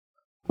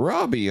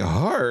Robbie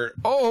Hart?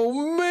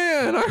 Oh,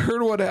 man, I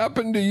heard what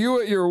happened to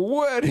you at your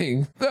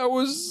wedding. That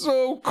was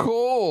so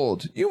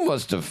cold. You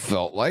must have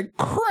felt like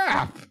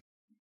crap.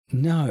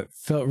 No, it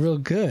felt real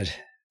good.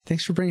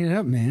 Thanks for bringing it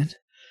up, man.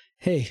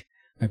 Hey,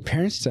 my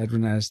parents died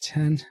when I was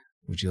 10.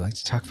 Would you like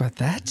to talk about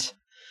that?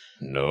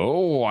 No,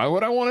 why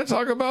would I want to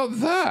talk about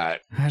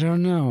that? I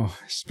don't know,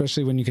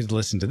 especially when you could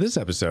listen to this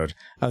episode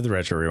of the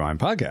Retro Rewind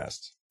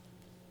podcast.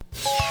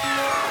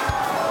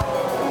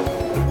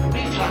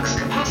 Reflux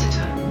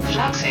capacitor,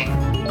 fluxing,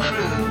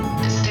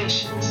 crew to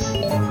stations,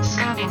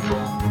 scanning for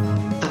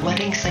The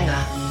Wedding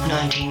Singer,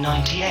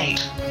 1998.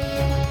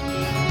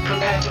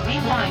 Prepare to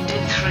rewind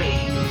in 3,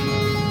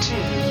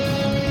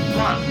 2,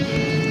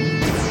 1.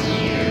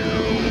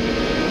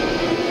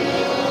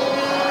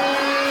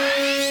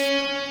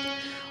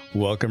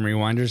 Welcome,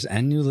 Rewinders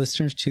and new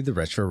listeners, to the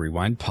Retro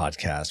Rewind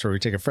podcast, where we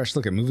take a fresh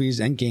look at movies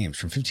and games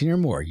from 15 or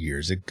more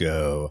years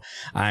ago.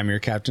 I'm your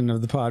captain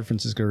of the pod,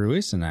 Francisco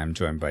Ruiz, and I'm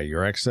joined by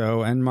your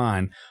XO and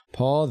mine,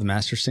 Paul, the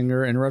master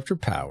singer, interrupter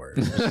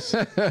powers.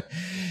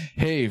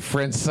 Hey,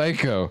 friend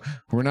Psycho,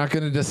 we're not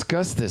going to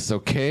discuss this,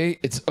 okay?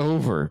 It's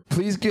over.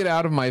 Please get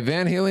out of my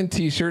Van Halen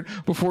t-shirt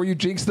before you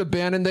jinx the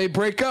band and they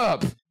break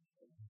up.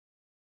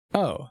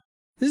 Oh,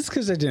 this is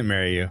because I didn't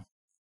marry you.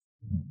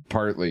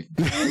 Partly.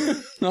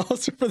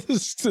 Also, for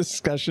this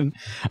discussion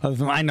of the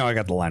film, I know I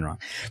got the line wrong.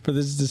 For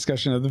this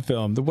discussion of the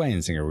film, The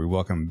Wedding Singer, we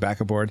welcome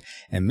back aboard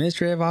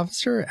Administrative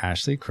Officer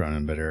Ashley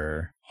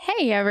Cronenbitter.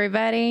 Hey,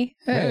 everybody.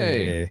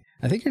 Hey.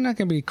 I think you're not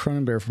going to be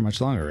Cronenbitter for much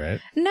longer,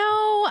 right?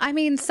 No, I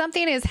mean,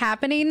 something is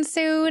happening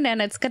soon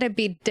and it's going to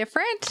be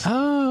different.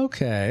 Oh,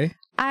 okay.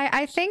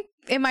 I think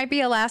it might be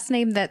a last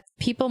name that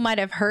people might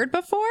have heard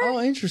before. Oh,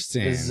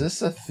 interesting. Is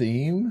this a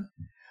theme?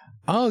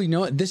 Oh, you know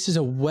what? This is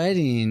a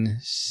wedding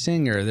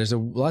singer. There's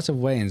lots of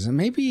weddings. And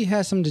maybe it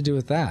has something to do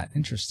with that.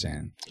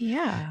 Interesting.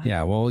 Yeah.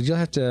 Yeah, well, you'll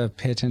have to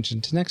pay attention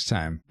to next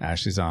time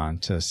Ashley's on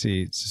to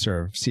see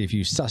if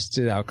you sussed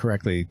it out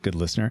correctly, good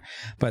listener.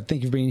 But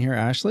thank you for being here,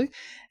 Ashley.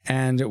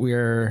 And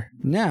we're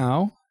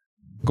now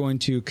going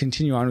to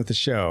continue on with the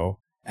show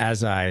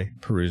as I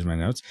peruse my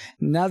notes.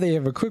 Now that you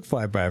have a quick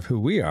flyby of who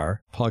we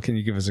are, Paul, can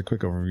you give us a quick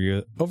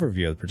overview of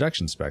the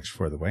production specs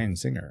for The Wedding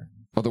Singer?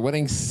 Oh, The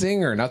Wedding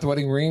Singer, not The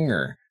Wedding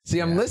Ringer. See,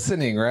 I'm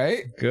listening,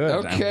 right?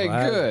 Good. Okay,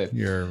 good.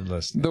 You're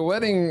listening. The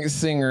Wedding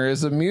Singer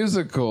is a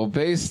musical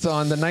based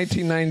on the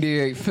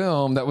 1998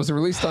 film that was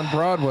released on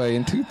Broadway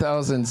in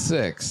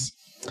 2006.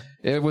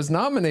 It was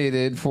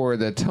nominated for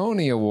the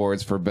Tony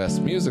Awards for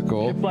Best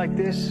Musical. Like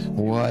this.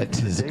 What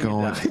is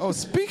going on? Oh,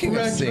 speaking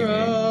of singing,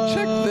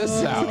 check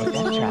this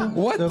out.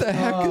 What the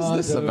heck is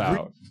this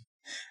about?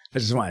 I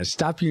just want to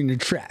stop you in your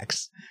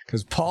tracks.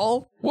 Because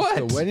Paul,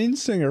 What? The Wedding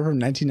Singer from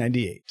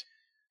 1998.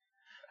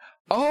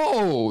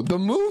 Oh, the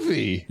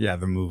movie. Yeah,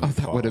 the movie. Oh,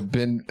 that would have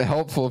been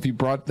helpful if you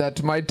brought that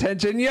to my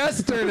attention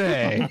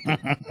yesterday.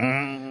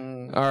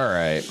 All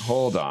right,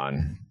 hold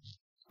on.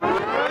 All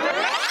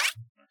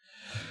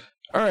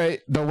right,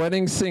 The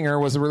Wedding Singer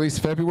was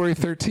released February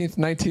 13th,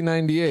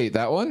 1998.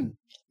 That one?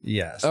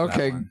 Yes.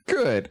 Okay,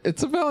 good.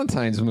 It's a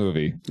Valentine's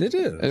movie. It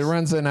is. It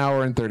runs an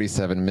hour and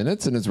 37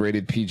 minutes and is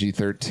rated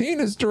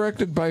PG-13. It's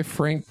directed by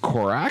Frank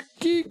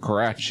Karachi.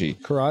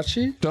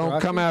 Karachi?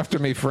 Don't come after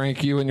me,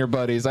 Frank, you and your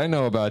buddies. I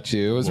know about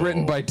you. It was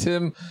written by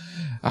Tim,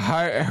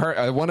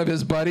 one of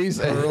his buddies.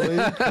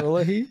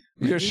 Curly?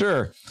 Yeah,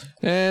 sure.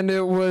 And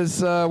it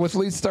was with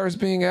lead stars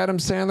being Adam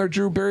Sandler,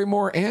 Drew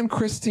Barrymore, and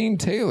Christine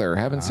Taylor.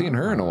 Haven't seen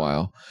her in a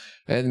while.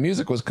 And the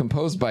music was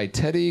composed by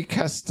Teddy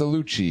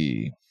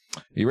Castellucci.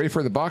 Are you ready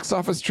for the box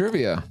office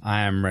trivia?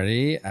 I am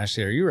ready.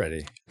 Ashley, are you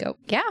ready? Go.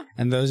 Yeah.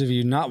 And those of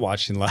you not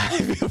watching live,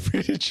 feel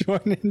free to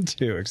join in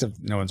too, except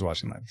no one's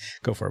watching live.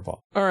 Go for it,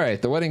 Paul. All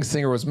right. The Wedding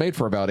Singer was made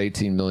for about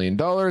 $18 million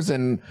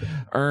and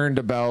earned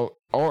over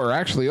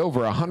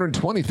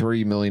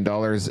 $123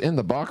 million in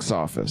the box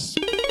office.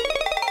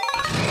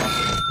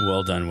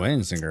 Well done,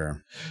 Wedding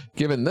Singer.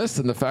 Given this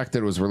and the fact that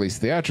it was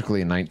released theatrically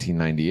in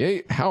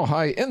 1998, how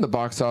high in the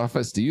box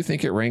office do you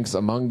think it ranks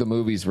among the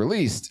movies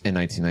released in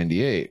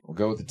 1998? We'll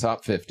go with the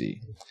top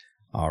 50.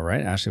 All right,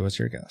 Ashley, what's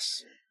your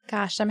guess?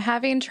 Gosh, I'm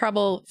having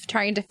trouble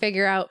trying to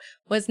figure out,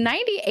 was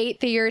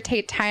 98 the year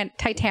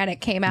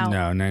Titanic came out?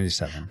 No,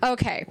 97.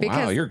 Okay,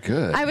 because wow, you're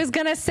good. I was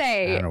going to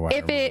say,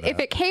 if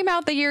it came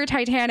out the year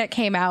Titanic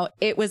came out,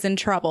 it was in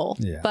trouble.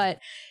 Yeah. But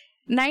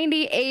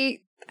 98...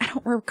 I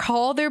don't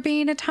recall there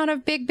being a ton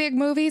of big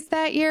movies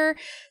that year.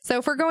 So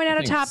if we're going out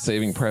of top...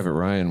 Saving Private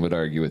Ryan would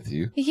argue with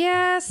you.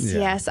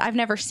 Yes. I've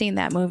never seen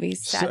that movie,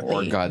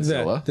 sadly. Or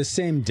Godzilla. The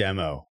same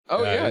demo.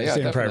 Oh, yeah, Saving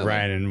Private definitely.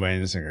 Ryan and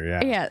Wedding Singer,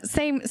 yeah. Yeah,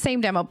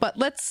 same demo. But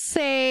let's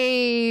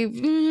say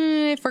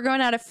if we're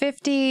going out of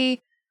 50,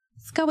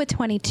 let's go with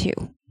 22.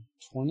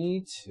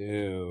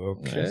 22,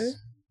 okay.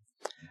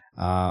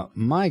 Nice.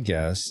 My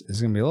guess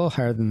is going to be a little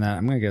higher than that.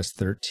 I'm going to guess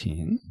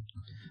 13.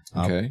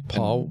 Okay.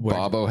 Paul.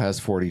 Bobo has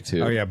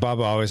 42. Oh, yeah.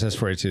 Bobo always has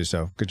 42.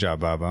 So good job,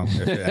 Bobo.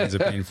 If it ends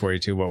up being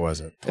 42, what was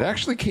it? It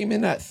actually came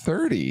in at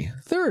 30.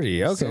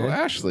 30. Okay. So,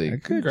 Ashley,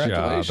 Good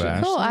congratulations. job,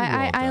 Ashley. Cool. Well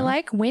I done.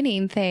 like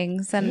winning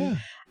things.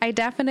 And I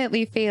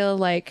definitely feel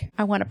like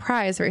I won a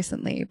prize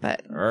recently,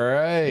 but All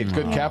right.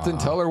 Good Captain.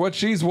 Tell her what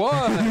she's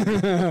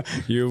won.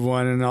 You've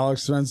won an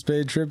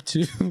all-expense-paid trip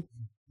to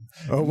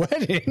a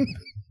wedding.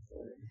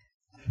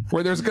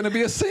 Where there's going to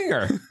be a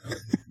singer.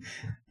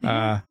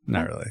 Not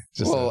really.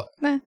 Just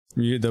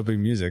there'll be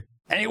music.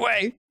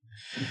 Anyway.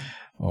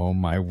 Oh,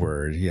 my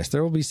word. Yes,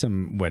 there will be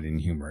some wedding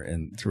humor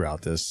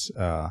throughout this,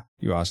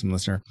 you awesome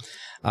listener.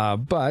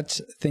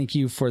 But thank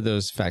you for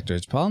those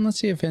factors, Paul. And let's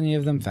see if any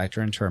of them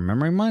factor into our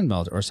memory mind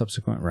meld or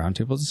subsequent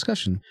roundtable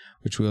discussion,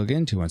 which we'll get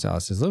into once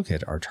Alice has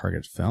located our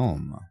target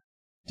film.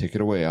 Take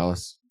it away,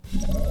 Alice.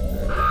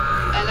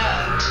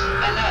 Alert,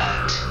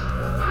 alert.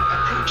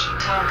 Approaching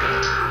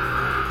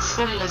target.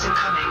 Spoilers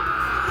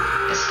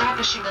incoming.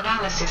 Establishing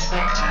analysis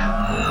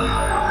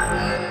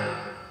vector.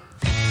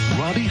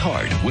 Robbie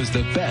Hart was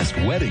the best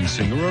wedding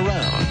singer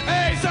around.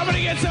 Hey,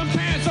 somebody get some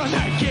pants on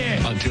that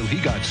kid! Until he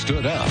got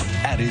stood up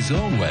at his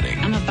own wedding.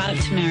 I'm about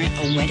to marry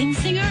a wedding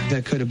singer?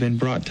 That could have been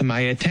brought to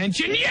my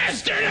attention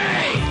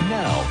yesterday!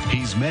 Now,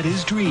 he's met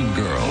his dream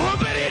girl.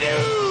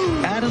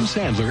 Whoopity-doo! Adam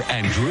Sandler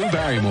and Drew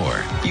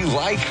Barrymore. You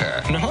like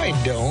her? No, I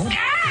don't.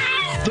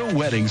 The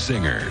Wedding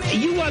Singer.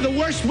 You are the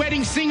worst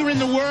wedding singer in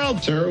the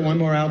world! Sir, one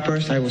more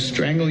outburst, I will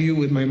strangle you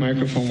with my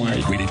microphone wire.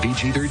 Rated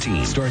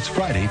PG-13. Starts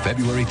Friday,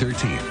 February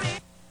 13th.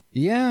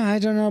 Yeah, I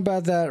don't know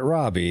about that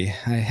Robbie.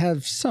 I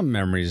have some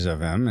memories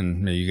of him,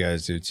 and maybe you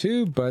guys do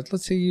too, but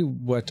let's see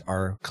what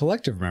our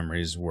collective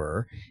memories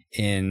were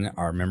in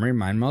our memory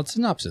mind meld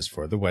synopsis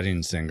for The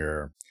Wedding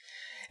Singer.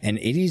 An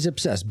 80s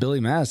obsessed Billy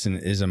Madison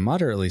is a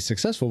moderately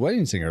successful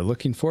wedding singer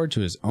looking forward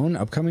to his own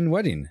upcoming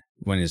wedding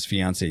when his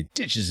fiancée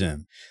ditches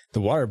him. The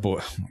water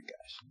boy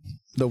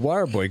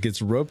gets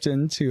roped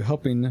into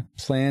helping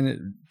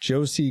plan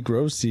Josie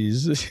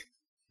Grossie's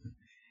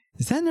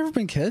Has that never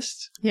been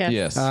kissed?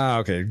 yes.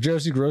 Okay.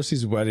 Josie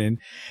Grossie's wedding,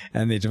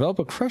 and they develop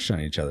a crush on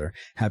each other.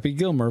 Happy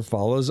Gilmore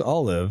follows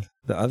Olive,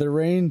 the other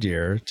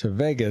reindeer, to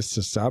Vegas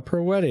to stop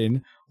her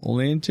wedding,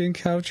 only to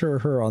encounter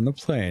her on the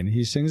plane.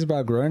 He sings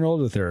about growing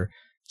old with her,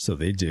 so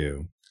they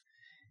do.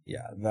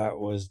 Yeah, that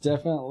was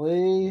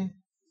definitely...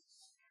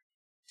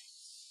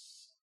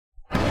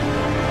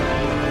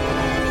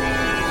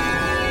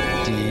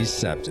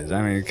 deceptive.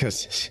 I mean,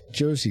 because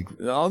Josie,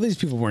 all these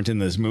people weren't in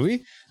this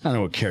movie. I don't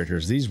know what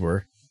characters these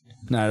were.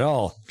 Not at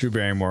all Drew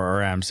Barrymore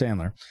or Adam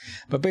Sandler.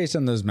 But based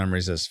on those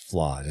memories as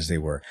flawed as they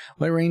were,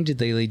 what range did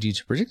they lead you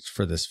to predict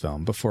for this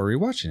film before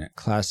rewatching it?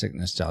 Classic,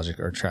 nostalgic,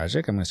 or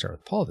tragic? I'm going to start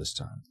with Paul this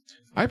time.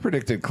 I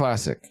predicted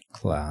classic.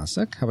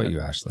 Classic. How about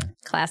you, Ashley?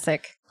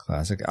 Classic.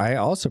 Classic. I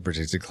also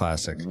predicted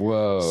classic.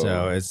 Whoa.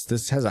 So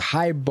this has a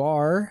high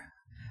bar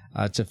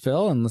to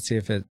fill, and let's see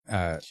if it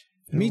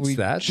meets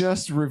that. We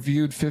just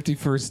reviewed 50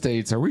 First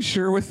Dates. Are we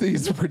sure with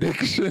these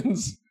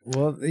predictions?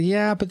 Well,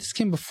 yeah, but this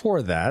came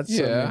before that.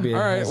 So Yeah. maybe it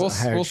All right, has we'll a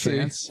higher see.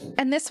 chance.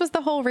 And this was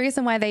the whole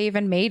reason why they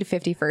even made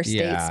 50 First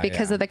Dates,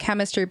 because of the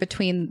chemistry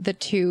between the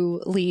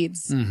two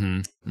leads.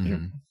 Mm-hmm.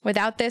 Mm-hmm.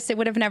 Without this, it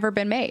would have never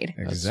been made.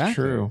 Exactly.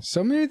 true.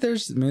 So maybe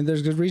there's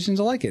good reason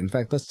to like it. In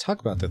fact, let's talk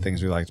about the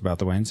things we liked about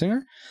The Wedding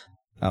Singer.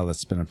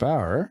 Let's spin up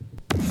our...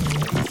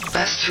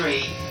 Best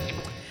 3.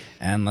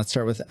 And let's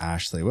start with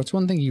Ashley. What's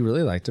one thing you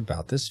really liked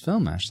about this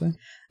film, Ashley?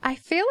 I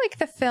feel like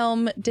the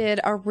film did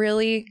a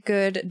really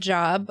good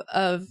job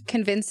of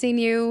convincing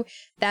you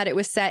that it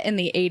was set in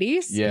the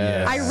 80s.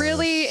 Yes. I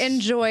really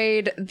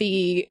enjoyed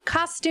the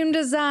costume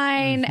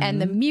design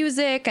and the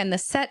music and the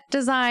set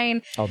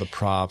design. All the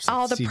props.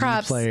 All the CD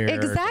props. player,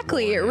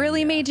 Exactly. It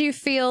really made you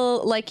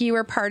feel like you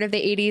were part of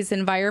the 80s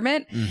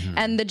environment.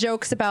 And the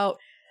jokes about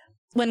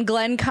when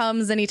Glenn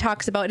comes and he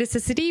talks about it's a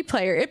CD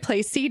player, it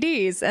plays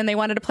CDs, and they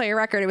wanted to play a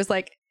record. It was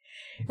like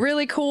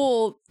really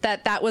cool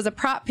that was a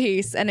prop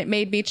piece, and it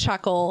made me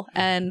chuckle,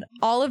 and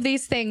all of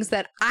these things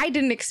that I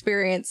didn't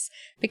experience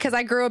because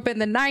I grew up in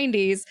the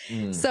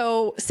 90s.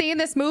 So seeing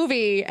this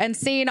movie and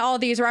seeing all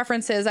these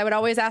references, I would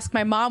always ask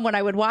my mom when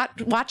I would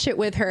watch it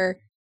with her,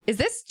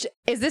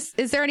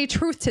 is there any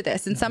truth to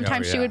this? And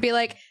sometimes she would be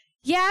like,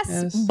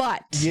 Yes,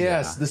 but.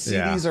 Yes, the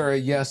CDs are a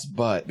yes,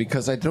 but,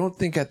 because I don't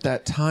think at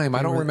that time,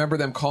 I don't remember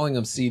them calling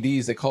them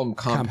CDs. They call them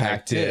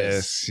compact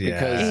discs.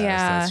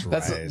 Because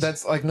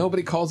that's like,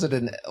 nobody calls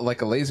it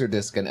like a laser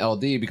disc, an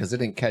LD, because it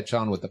didn't catch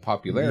on with the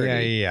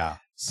popularity. Yeah.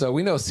 So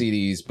we know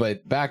CDs,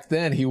 but back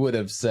then he would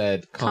have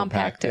said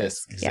compact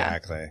disc.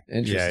 Exactly.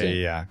 Interesting.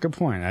 Yeah. Good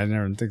point. I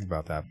never think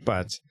about that.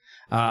 But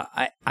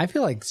I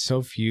feel like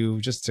so few,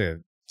 just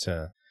to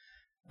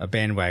a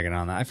bandwagon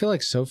on that, I feel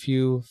like so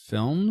few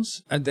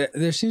films,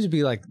 there seems to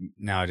be, like,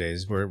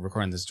 nowadays, we're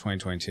recording this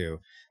 2022,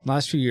 the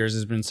last few years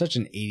has been such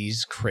an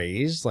 80s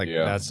craze, like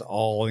that's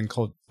all in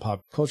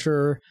pop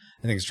culture.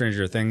 I think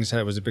Stranger Things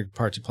was a big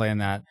part to play in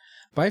that,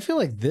 but I feel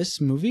like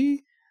this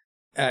movie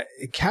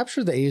it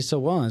captured the 80s so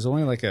well. It's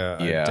only like a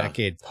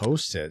decade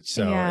post it,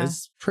 so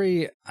it's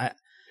pretty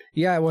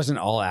it wasn't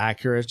all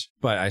accurate,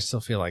 but I still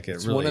feel like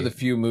it's really one of the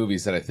few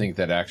movies that I think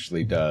that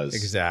actually does.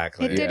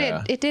 Exactly.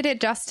 It did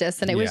it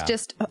justice, and it was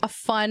just a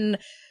fun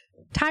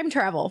time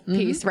travel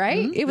piece,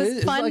 right? It was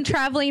It's fun like-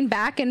 traveling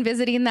back and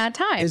visiting that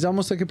time. It's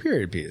almost like a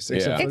period piece,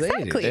 except for the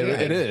Exactly.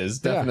 80s. It is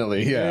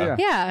definitely, yeah.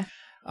 Yeah.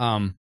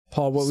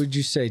 Paul, what would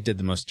you say did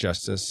the most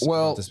justice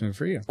about this movie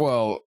for you?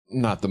 Well,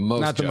 not the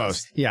most. Not the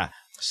most. Yeah.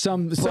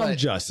 Some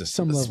justice.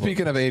 Some level.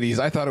 Speaking of 80s,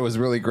 I thought it was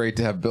really great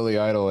to have Billy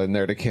Idol in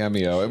there to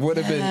cameo. It would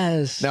have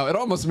been. Now it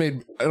almost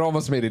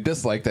made a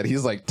dislike that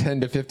he's like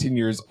 10 to 15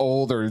 years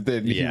older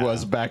than he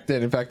was back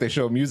then. In fact, they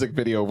show a music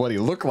video of what he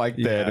looked like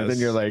then, and then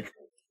you're like,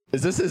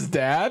 is this his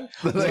dad?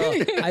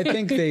 Well, I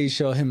think they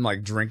show him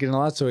like drinking a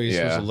lot, so he's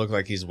supposed to look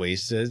like he's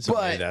wasted. So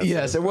but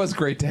yes, it was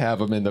great to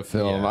have him in the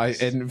film.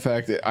 Yes. In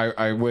fact,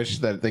 I wish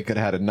that they could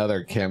have had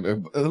another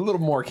a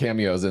little more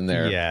cameos in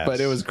there. Yes.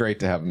 But it was great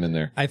to have him in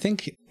there. I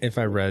think if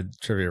I read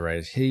trivia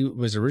right, he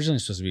was originally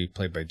supposed to be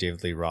played by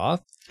David Lee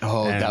Roth.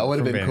 Oh, that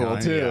would have been cool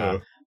too. Yeah.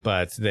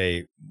 But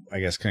they, I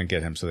guess, couldn't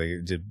get him, so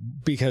they did,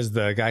 because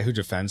the guy who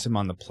defends him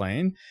on the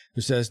plane,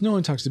 who says no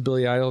one talks to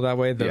Billy Idol that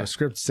way, the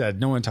script said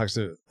no one talks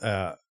to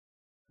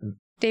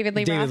David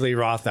Lee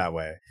Roth that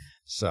way.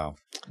 So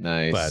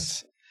nice.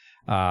 But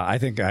I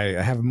think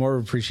I have more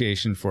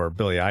appreciation for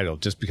Billy Idol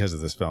just because of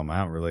this film. I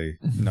don't really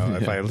know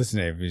if I listened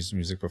to any of his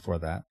music before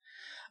that.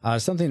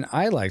 Something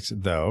I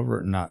liked,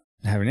 though, not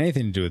having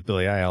anything to do with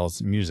Billy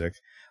Idol's music,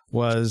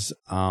 was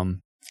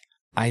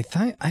I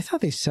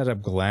thought they set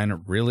up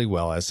Glenn really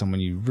well as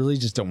someone you really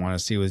just don't want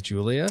to see with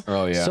Julia.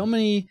 Oh yeah. So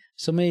many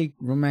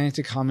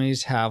romantic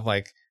comedies have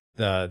like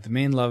the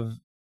main love,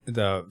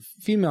 the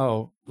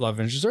female love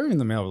interest, or even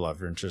the male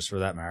love interest for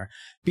that matter,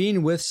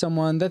 being with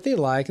someone that they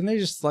like, and they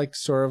just like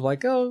sort of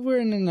like, oh, we're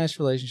in a nice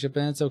relationship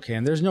and it's okay,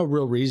 and there's no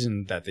real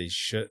reason that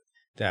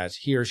that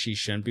he or she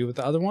shouldn't be with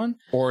the other one,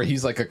 or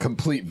he's like a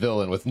complete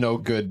villain with no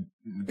good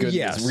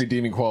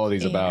redeeming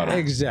qualities about him.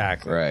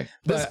 Exactly. Right.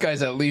 This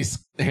guy's at least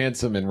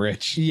handsome and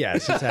rich.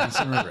 Yes, he's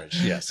handsome and rich.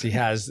 Yes, he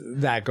has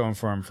that going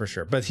for him for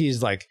sure. But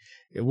he's like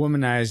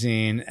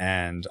womanizing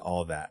and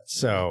all that.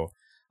 So,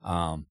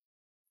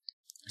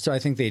 so I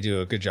think they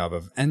do a good job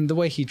of, and the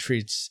way he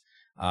treats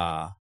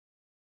Robbie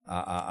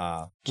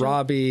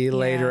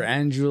later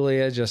and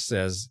Julia, just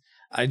as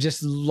I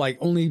just like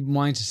only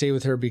wanting to stay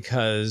with her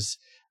because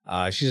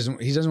he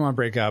doesn't want to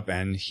break up,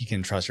 and he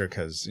can trust her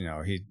because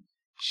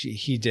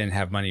he didn't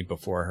have money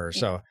before her.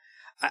 So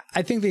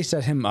I think they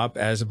set him up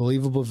as a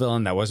believable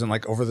villain that wasn't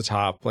like over the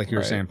top, like you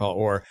were saying, Paul,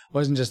 or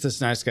wasn't just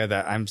this nice guy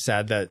that I'm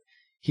sad that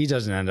he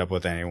doesn't end up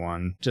with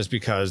anyone just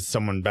because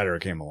someone better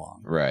came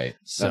along. Right.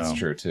 So, that's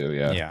true too.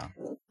 Yeah. Yeah.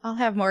 I'll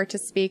have more to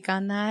speak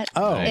on that.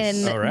 Oh,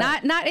 nice.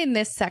 Not in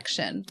this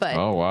section, but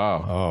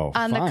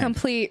on the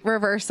complete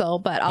reversal.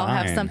 But I'll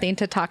have something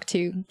to talk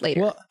to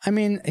later. Well, I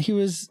mean, he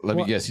was. Let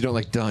me guess, you don't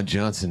like Don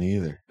Johnson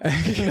either.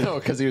 No,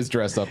 because he was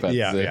dressed up as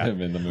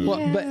him in the movie.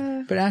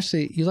 Well, but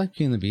Ashley, you like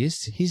Beauty and the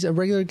Beast? He's a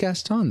regular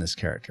guest on this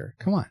character.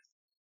 Come on.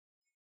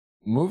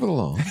 Move it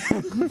along.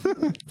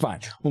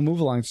 Fine. We'll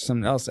move along to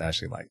something else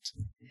Ashley liked.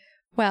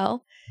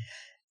 Well,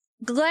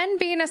 Glenn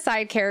being a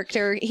side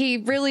character, he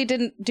really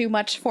didn't do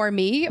much for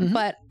me,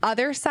 but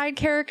other side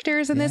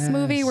characters in this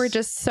movie were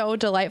just so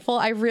delightful.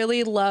 I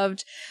really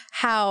loved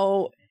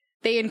how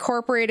they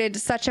incorporated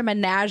such a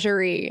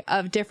menagerie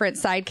of different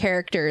side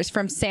characters,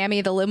 from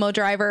Sammy the limo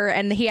driver,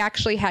 and he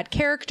actually had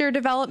character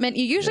development.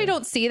 You usually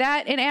don't see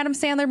that in Adam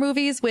Sandler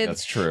movies with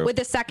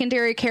the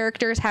secondary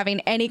characters having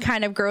any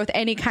kind of growth,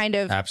 any kind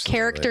of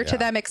character to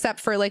them,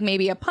 except for like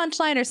maybe a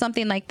punchline or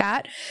something like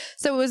that.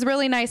 So it was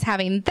really nice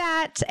having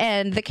that,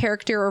 and the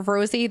character of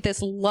Rosie,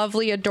 this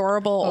lovely,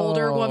 adorable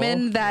older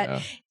woman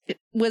that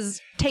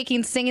was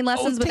taking singing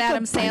lessons with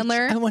Adam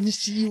Sandler. I want to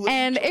see you.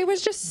 And it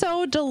was just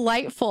so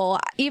delightful.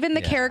 Even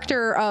the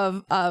character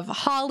of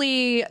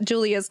Holly,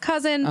 Julia's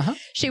cousin,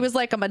 she was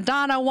like a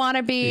Madonna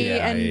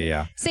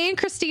wannabe. Seeing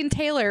Christine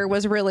Taylor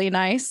was really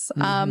nice.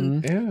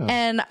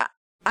 And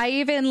I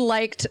even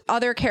liked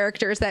other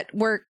characters that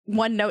were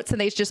one notes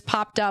and they just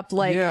popped up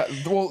like... Yeah,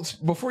 well,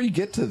 before you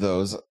get to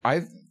those,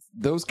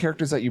 those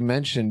characters that you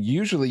mentioned,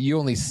 usually you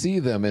only see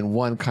them in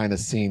one kind of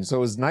scene. So it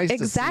was nice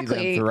to see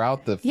them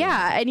throughout the film.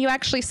 Yeah, and you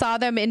actually saw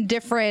them in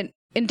different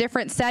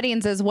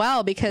settings as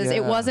well, because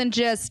it wasn't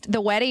just the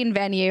wedding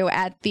venue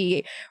at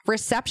the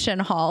reception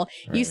hall.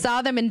 You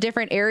saw them in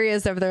different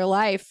areas of their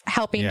life,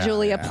 helping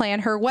Julia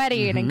plan her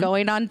wedding and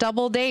going on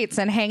double dates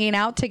and hanging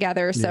out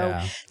together.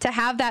 So to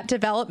have that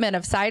development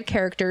of side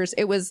characters,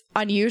 it was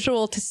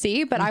unusual to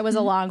see, but I was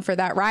along for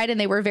that ride, and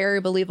they were very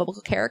believable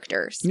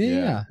characters.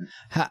 Yeah.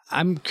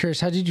 I'm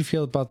curious, how did you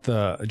feel about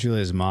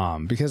Julia's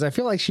mom? Because I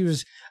feel like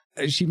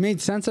she made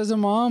sense as a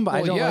mom, but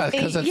I don't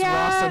because it's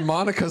Ross and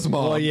Monica's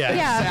mom. Well,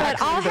 exactly. But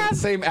I'll have the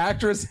same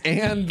actress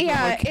and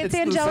it's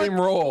the same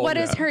role. What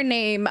is her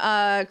name?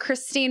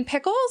 Christine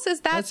Pickles?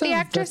 Is that the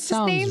actress's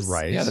name?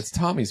 Right. Yeah, that's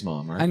Tommy's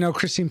mom, right? I know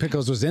Christine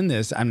Pickles was in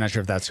this. I'm not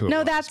sure if that's who.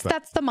 No, that's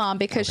the mom,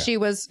 because she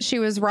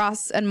was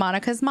Ross and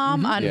Monica's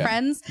mom on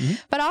Friends.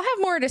 But I'll have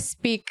more to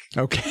speak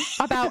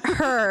about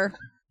her.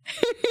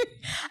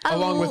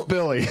 Along with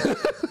Billy.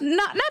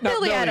 not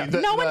Billy.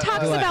 No one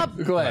talks about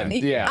Glenn.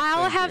 Yeah,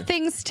 I'll have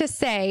things to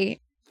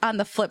say on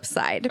the flip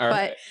side. All but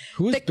right.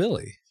 Who is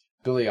Billy?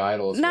 Billy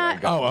Idol is Not- what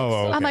I got.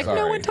 okay. I'm like,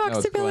 no one talks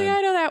to Billy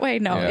Idol that way.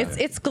 No, Yeah.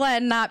 it's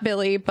Glenn, not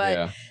Billy.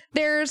 But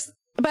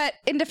but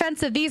in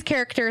defense of these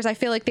characters, I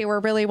feel like they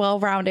were really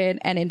well-rounded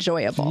and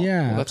enjoyable.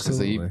 Yeah, Well, that's because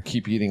they absolutely.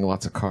 keep eating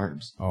lots of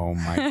carbs. Oh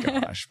my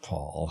gosh,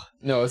 Paul.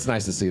 No, it's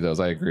nice to see those.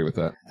 I agree with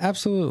that.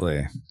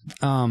 Absolutely.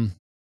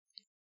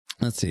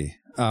 Let's see.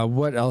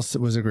 What else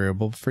was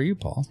agreeable for you,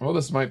 Paul? Well,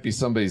 this might be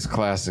somebody's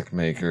classic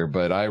maker,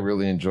 but I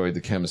really enjoyed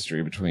the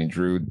chemistry between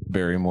Drew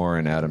Barrymore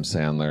and Adam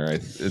Sandler.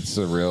 It's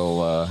a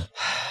real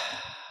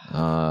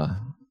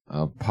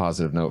a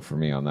positive note for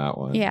me on that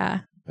one.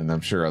 Yeah. And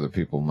I'm sure other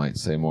people might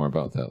say more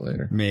about that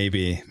later.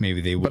 Maybe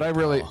they would. But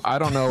I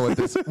don't know what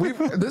this.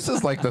 This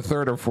is like the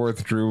third or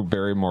fourth Drew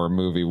Barrymore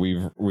movie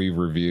we've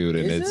reviewed,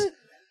 and Is it?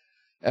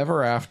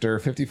 Ever After,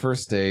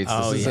 51st Dates.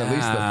 Oh, This is at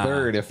least the yeah.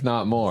 third, if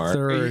not more.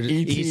 Third,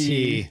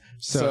 E.T.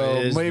 So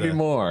it is maybe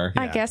more.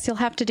 I guess you'll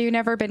have to do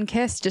Never Been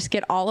Kissed. Just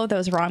get all of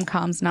those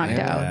rom-coms knocked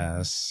out.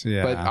 Yes,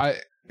 yeah.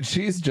 But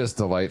she's just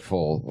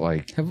delightful.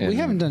 Like we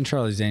haven't done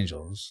Charlie's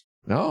Angels.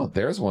 No,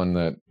 there's one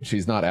that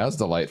she's not as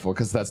delightful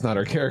because that's not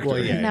her character. Well,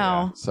 yeah,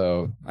 No.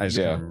 So I just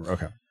can't remember.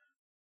 Okay.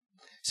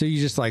 So you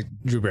just like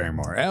Drew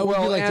Barrymore. Well,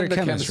 you like and their the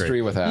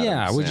chemistry with Adam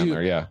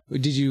Sandler,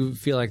 Did you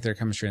feel like their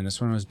chemistry in this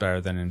one was better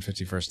than in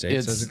 51st Dates?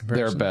 as a It's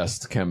comparison? their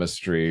best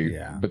chemistry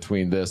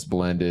between this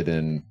blended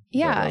and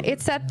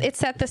It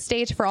set the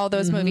stage for all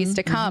those movies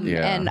to come.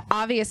 Yeah. And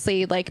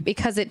obviously, like,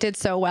 because it did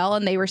so well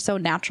and they were so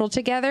natural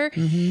together,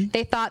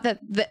 they thought that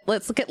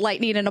let's look at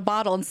Lightning in a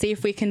Bottle and see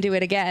if we can do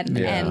it again.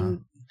 Yeah.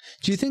 And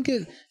Do you think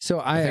it?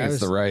 So I think it's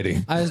the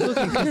writing. I was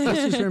looking because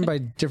this was written by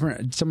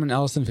someone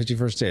else in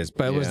 51st Dates,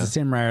 but it was the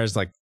same writer as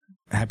like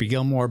Happy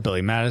Gilmore,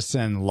 Billy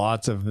Madison,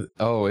 lots of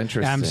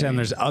interesting Adam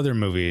Sandler's other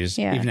movies,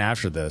 even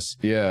after this.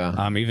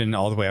 Yeah. Even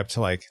all the way up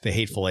to like The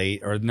Hateful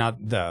Eight, or not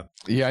the.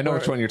 Yeah, I know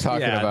which one you're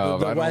talking about.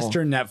 The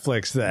Western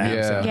Netflix.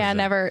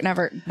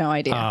 never, no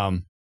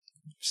idea.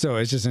 So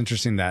it's just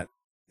interesting that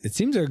it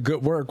seems to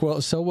work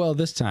so well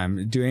this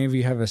time. Do any of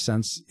you have a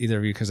sense, either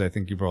of you, because I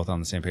think you're both on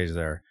the same page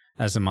there,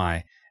 as am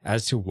I,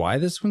 as to why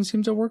this one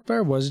seemed to work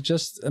better? Was it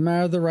just a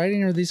matter of the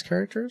writing or these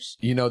characters?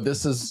 You know,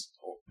 this is.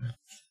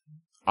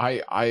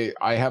 I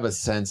have a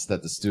sense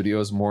that the studio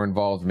is more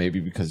involved, maybe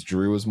because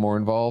Drew was more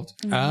involved.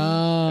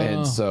 Oh.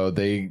 And so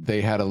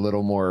they had a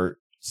little more,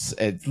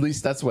 at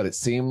least that's what it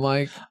seemed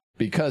like,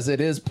 because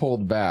it is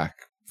pulled back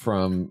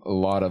from a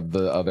lot of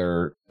the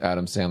other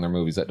Adam Sandler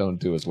movies that don't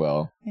do as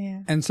well.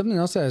 Yeah. And something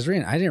else I was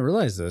reading, I didn't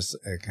realize this.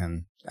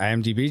 Again,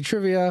 IMDb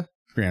trivia,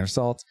 grain of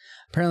salt.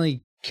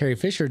 Apparently, Carrie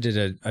Fisher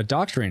did a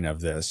doctoring of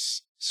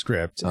this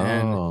script,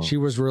 and she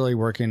was really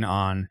working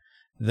on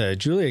the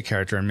Julia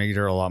character and making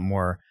her a lot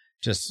more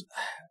just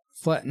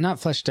not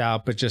fleshed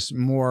out, but just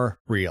more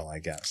real, I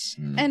guess.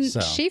 And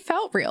she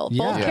felt real.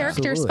 Both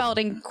characters felt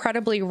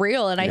incredibly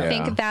real. And I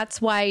think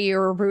that's why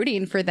you're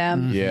rooting for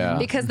them. Yeah.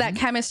 Because that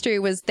chemistry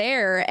was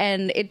there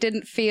and it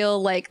didn't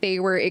feel like they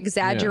were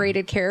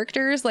exaggerated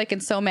characters like in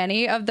so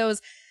many of those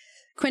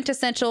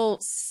quintessential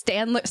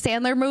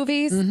Sandler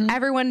movies.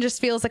 Everyone just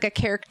feels like a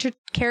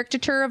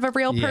caricature of a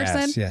real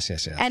person.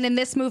 Yes. And in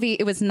this movie,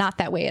 it was not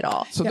that way at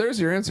all. So there's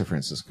your answer,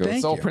 Francisco.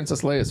 It's all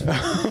Princess Leia's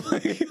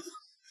fault.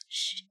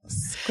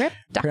 Script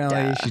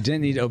Apparently, doctor. she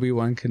didn't need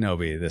Obi-Wan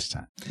Kenobi this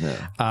time.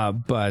 Yeah.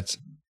 But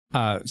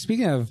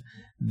speaking of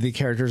the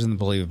characters and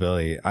the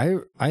believability,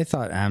 I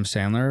thought Adam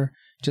Sandler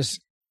just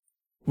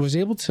was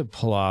able to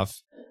pull off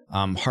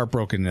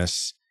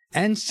heartbrokenness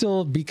and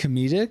still be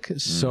comedic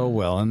so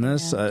well in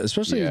this,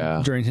 especially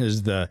during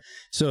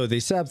so they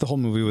set up the whole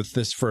movie with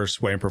this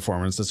first Wayne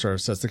performance that sort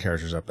of sets the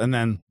characters up. And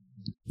then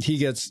he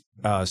gets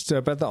stood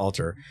up at the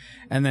altar,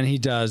 and then he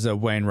does a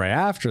Wayne right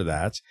after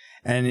that.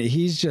 And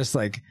he's just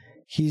like,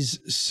 he's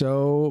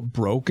so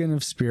broken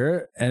of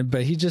spirit,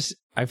 but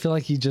I feel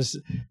like he just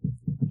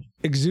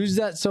exudes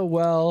that so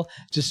well,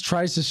 just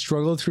tries to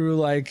struggle through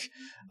like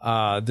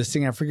this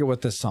thing. I forget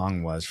what the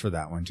song was for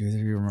that one. Do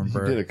you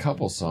remember? He did a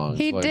couple songs.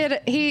 He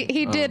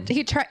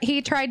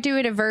tried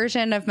doing a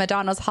version of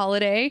Madonna's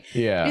Holiday.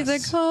 Yeah. He's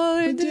like,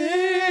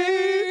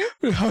 Holiday.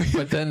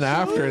 But then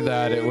after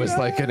that, it was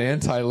like an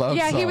anti-love song.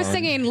 Yeah, he was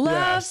singing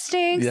Love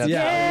Stinks.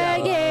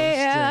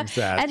 Yeah. Stinks,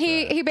 And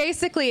he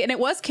basically, and it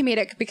was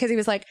comedic because he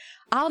was like,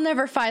 I'll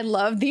never find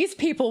love. These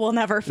people will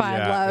never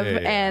find love.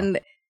 And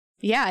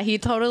he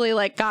totally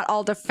like got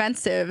all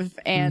defensive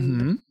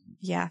and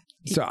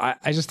So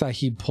I just thought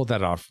he pulled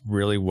that off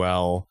really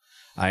well.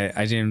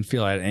 I didn't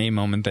feel at any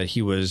moment that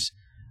he was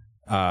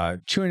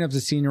chewing up the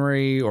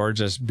scenery or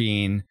just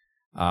being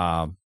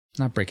not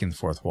breaking the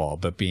fourth wall,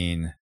 but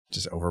being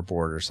just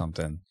overboard or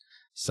something.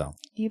 So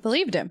you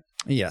believed him.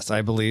 Yes,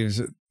 I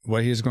believed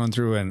what he was going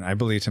through, and I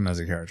believed him as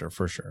a character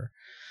for sure.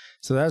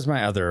 So that was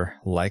my other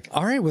like.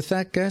 All right, with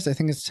that, guys, I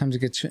think it's time to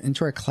get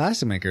into our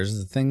classic makers,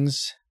 the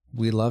things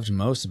we loved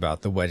most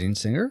about The Wedding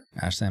Singer.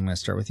 Ashley, I'm going to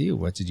start with you.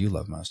 What did you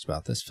love most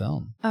about this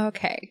film?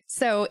 Okay,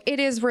 so it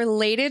is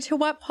related to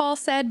what Paul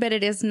said, but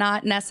it is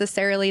not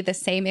necessarily the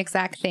same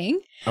exact thing.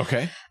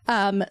 Okay.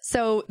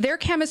 So their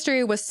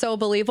chemistry was so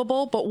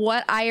believable, but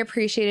what I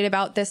appreciated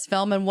about this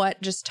film and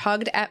what just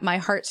tugged at my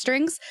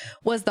heartstrings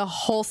was the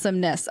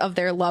wholesomeness of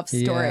their love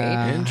story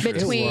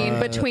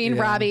between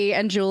Robbie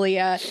and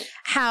Julia.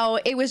 How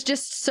it was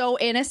just so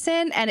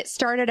innocent, and it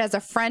started as a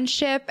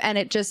friendship, and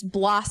it just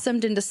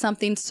blossomed into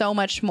something so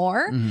much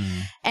more.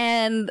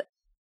 And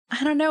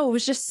I don't know, it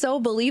was just so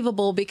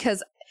believable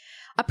because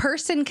a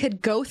person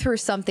could go through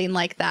something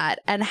like that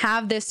and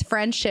have this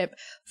friendship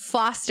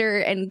foster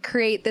and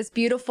create this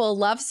beautiful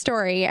love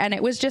story. And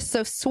it was just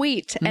so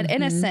sweet and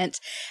innocent.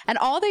 And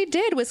all they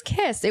did was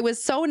kiss. It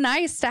was so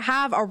nice to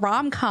have a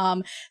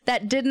rom-com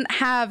that didn't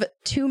have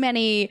too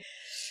much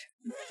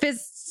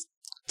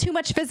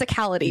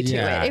physicality to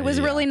it. It was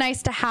really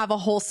nice to have a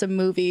wholesome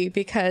movie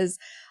because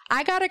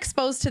I got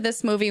exposed to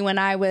this movie when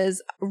I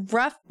was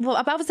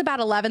I was about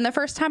 11 the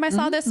first time I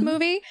saw this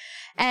movie.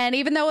 And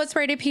even though it's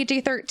rated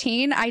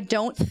PG-13, I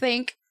don't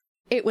think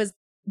it was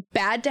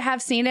bad to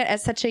have seen it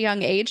at such a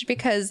young age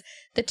because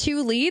the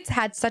two leads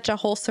had such a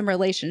wholesome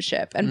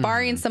relationship. And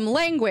barring some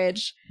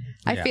language,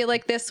 I feel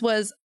like this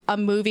was a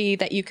movie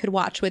that you could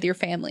watch with your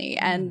family.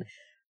 And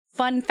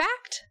fun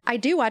fact, I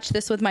do watch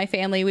this with my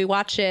family. We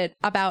watch it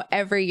about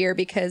every year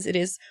because it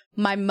is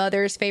my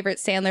mother's favorite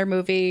Sandler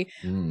movie.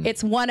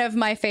 It's one of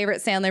my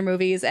favorite Sandler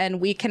movies, and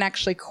we can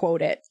actually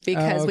quote it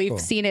because we've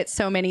seen it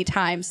so many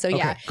times. So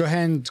yeah. Go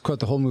ahead and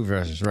quote the whole movie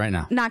right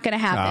now. Not going to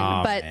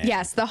happen. But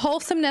yes, the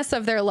wholesomeness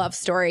of their love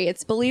story.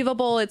 It's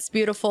believable. It's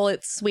beautiful.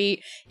 It's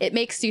sweet. It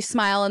makes you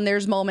smile, and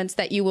there's moments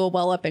that you will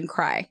well up and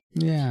cry.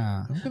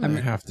 Yeah. I'm going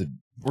to have to...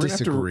 We're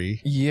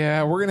disagree.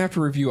 We're gonna have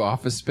to review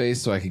Office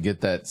Space so I could get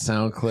that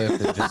sound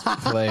clip and just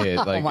play it.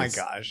 Like, oh my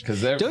gosh!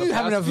 Because don't you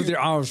have enough with your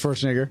Arnold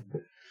Schwarzenegger?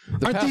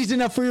 Aren't these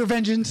enough for your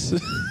vengeance?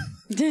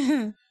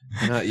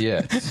 Not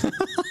yet.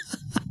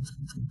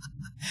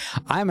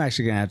 I'm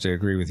actually gonna have to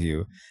agree with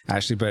you,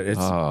 Ashley. But it's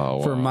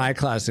for my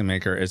classic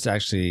maker. It's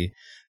actually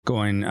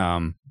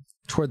going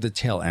toward the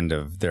tail end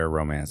of their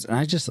romance,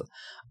 and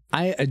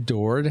I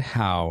adored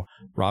how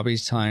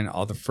Robbie's telling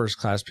all the first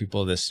class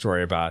people this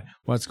story about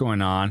what's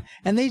going on,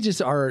 and they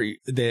just are. He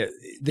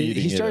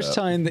starts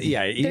telling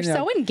they're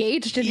so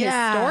engaged in his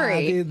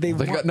story. They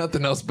got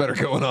nothing else better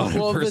going on in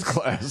first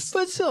class.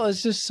 But still,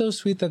 it's just so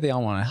sweet that they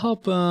all want to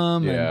help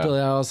him. And Billy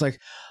Idol's like,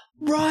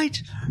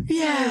 right,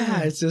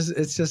 it's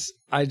just.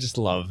 I just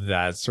love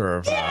that sort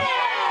of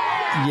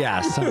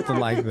something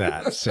like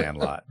that.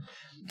 Sandlot.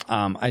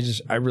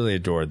 I really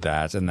adored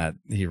that, and that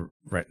he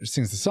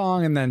sings the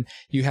song, and then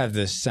you have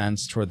this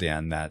sense toward the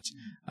end that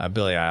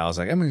Billy Idol's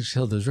like, I'm going to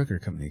tell those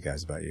record company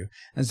guys about you,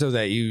 and so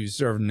that you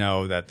sort of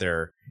know that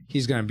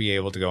he's going to be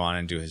able to go on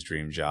and do his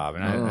dream job,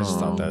 and I just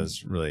thought that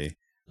was really,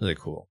 really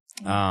cool.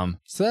 So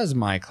that's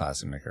my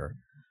classic maker.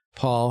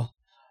 Paul,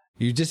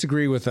 you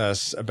disagree with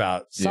us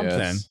about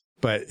something,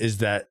 but is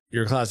that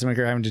your classic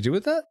maker having to do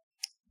with that?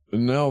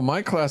 No,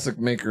 my classic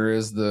maker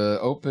is the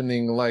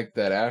opening like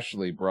that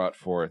Ashley brought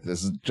forth.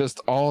 This is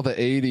just all the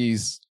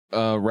 80s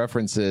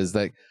references.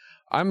 Like,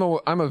 I'm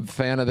a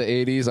fan of the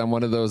 80s. I'm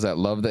one of those that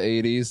love the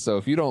 80s. So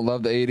if you don't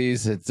love the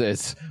 80s,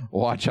 it's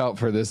watch out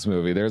for this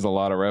movie. There's a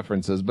lot of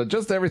references, but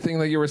just everything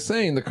that you were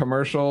saying, the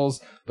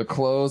commercials, the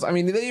clothes. I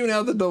mean, they even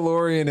have the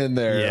DeLorean in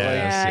there.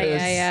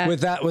 Yeah.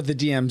 With the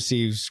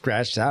DMC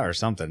scratched out or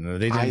something.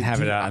 They didn't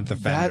have it out on the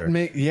fender.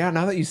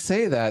 Now that you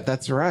say that,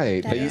 that's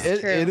right. That is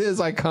true. It is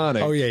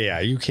iconic. Oh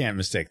yeah. You can't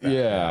mistake that.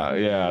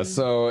 Yeah.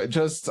 So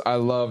I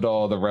loved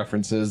all the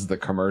references, the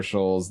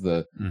commercials,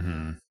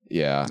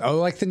 Yeah. Oh,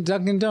 like the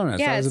Dunkin' Donuts.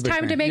 Yeah, it's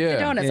time to make the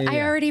donuts. Yeah.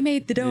 I already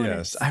made the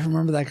donuts. Yes, I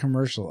remember that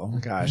commercial. Oh my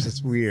gosh,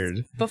 that's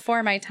weird.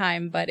 Before my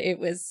time, but it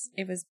was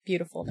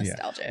beautiful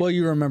nostalgia. Yeah. Well,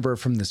 you remember it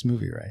from this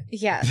movie, right?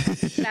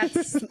 Yes,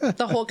 that's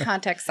the whole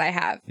context I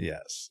have.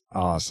 Yes,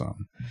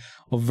 awesome.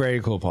 Well,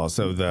 very cool, Paul.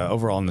 So the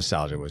overall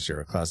nostalgia was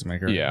your classic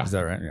maker. Yeah, is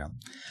that right? Yeah.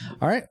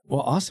 All right.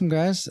 Well, awesome,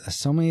 guys.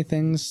 So many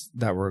things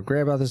that were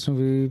great about this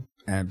movie,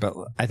 but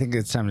I think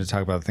it's time to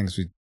talk about the things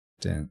we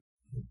didn't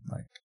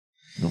like.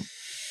 Nope.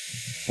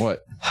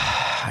 What?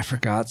 I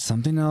forgot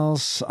something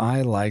else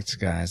I liked,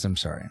 guys. I'm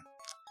sorry.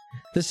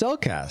 The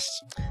Cellcast.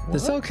 The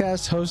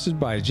Cellcast, hosted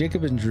by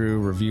Jacob and Drew,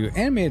 review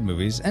animated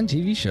movies and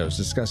TV shows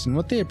discussing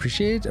what they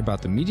appreciate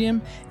about the medium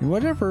in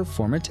whatever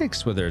form it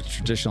takes, whether it's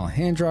traditional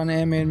hand-drawn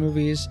animated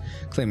movies,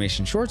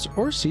 claymation shorts,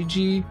 or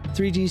 3D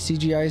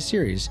CGI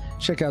series.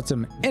 Check out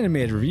some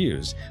animated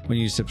reviews when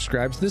you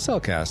subscribe to The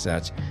Cellcast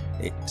at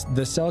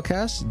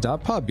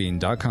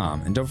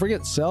thecellcast.podbean.com. And don't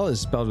forget, Cell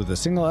is spelled with a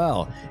single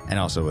L and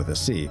also with a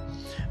C.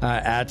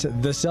 At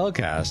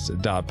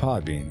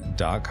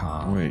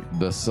thecellcast.podbean.com. Wait,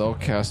 the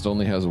Cellcast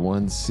only has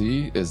one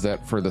C? Is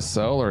that for the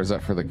cell or is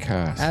that for the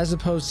cast? As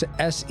opposed to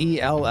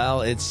SELL,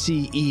 it's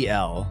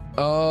CEL.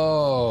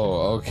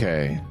 Oh,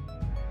 okay.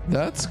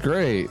 That's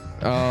great.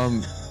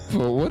 But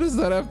what does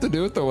that have to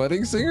do with The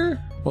Wedding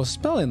Singer? Well,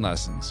 spelling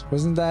lessons.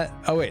 Wasn't that?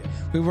 Oh, wait.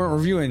 We weren't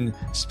reviewing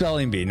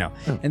Spelling Bee. No.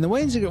 And The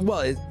Wedding Singer,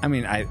 well,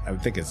 I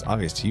think it's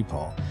obvious to you,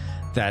 Paul,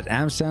 that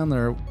Adam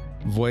Sandler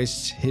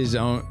voiced his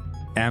own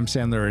Adam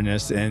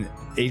Sandler-ness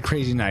 8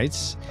 Crazy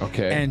Nights.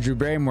 Okay. And Drew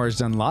Barrymore has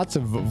done lots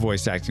of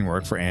voice acting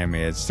work for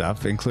animated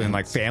stuff, including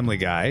like Family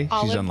Guy.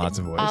 She's done lots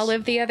of voice.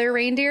 Olive the Other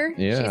Reindeer.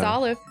 Yeah. She's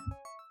Olive.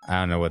 I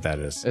don't know what that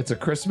is. It's a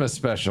Christmas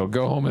special.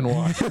 Go home and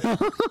watch.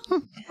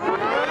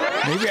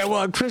 Maybe I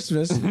want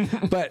Christmas.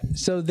 But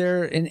so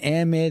they're in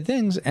animated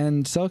things,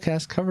 and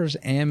Cellcast covers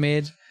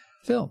animated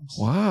films.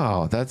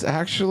 Wow, that's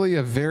actually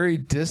a very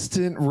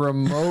distant,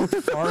 remote,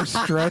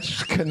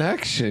 far-stretched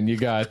connection you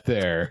got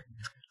there.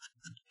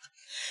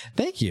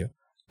 Thank you.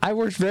 I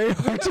worked very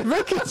hard to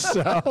make it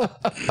so.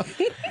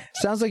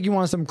 Sounds like you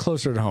want something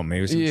closer to home.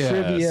 Maybe some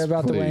trivia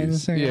about the Wayne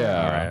singer.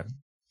 Yeah. All right.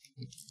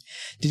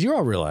 Did you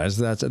all realize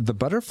that the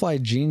butterfly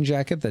jean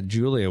jacket that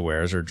Julia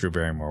wears, or Drew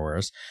Barrymore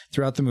wears,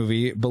 throughout the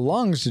movie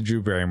belongs to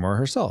Drew Barrymore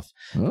herself?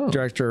 Oh.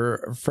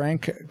 Director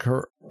Frank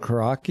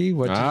Karaki,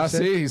 what did you say?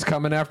 See, he's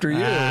coming after you.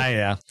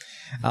 Yeah.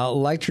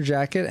 Liked her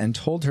jacket and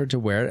told her to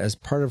wear it as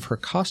part of her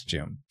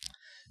costume.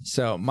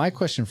 So my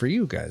question for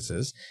you guys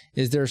is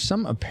there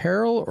some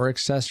apparel or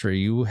accessory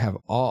you have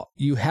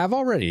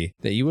already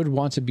that you would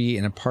want to be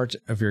in a part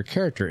of your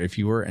character if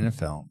you were in a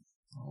film?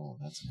 Oh,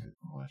 that's a good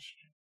question.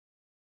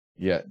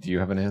 Yeah. Do you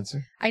have an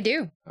answer? I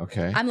do.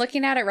 Okay. I'm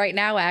looking at it right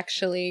now,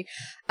 actually.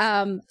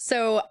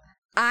 So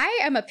I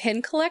am a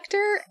pin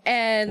collector,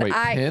 and Wait,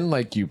 pin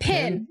like you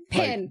pin.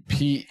 Like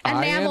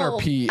P-I-N or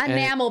P-N?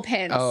 Enamel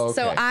pins. Oh, okay.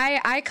 So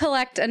I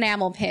collect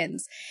enamel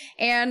pins,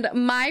 and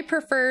my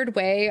preferred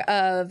way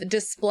of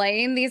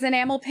displaying these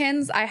enamel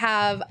pins, I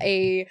have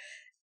a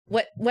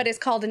what is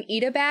called an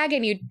Eda bag,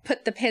 and you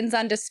put the pins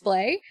on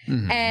display.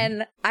 Mm-hmm.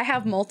 And I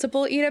have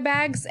multiple Eda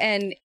bags,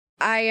 and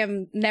I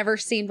am never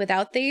seen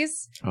without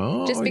these.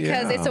 Oh, just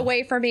because it's a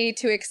way for me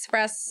to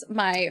express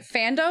my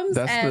fandoms.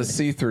 That's the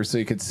see-through, so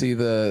you could see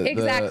the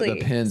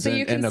pins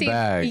in the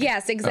bag.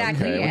 Yes,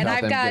 exactly. Okay, and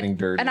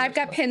I've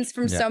got pins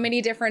from so many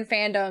different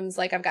fandoms.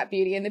 Like I've got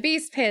Beauty and the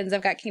Beast pins,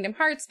 I've got Kingdom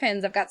Hearts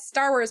pins, I've got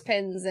Star Wars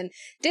pins and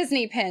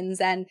Disney pins,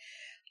 and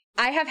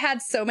I have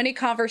had so many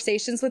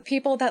conversations with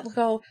people that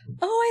go,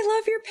 "Oh, I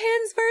love your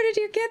pins. Where did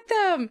you get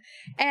them?"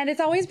 And it's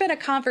always been a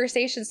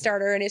conversation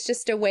starter, and it's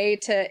just a way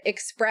to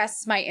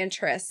express my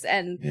interests.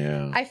 And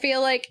I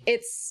feel like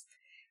it's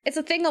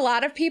a thing a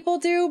lot of people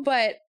do,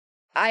 but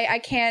I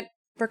can't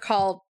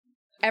recall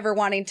ever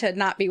wanting to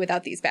not be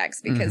without these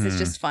bags because it's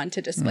just fun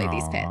to display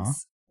these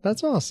pins.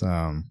 That's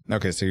awesome.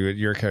 Okay, so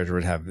your character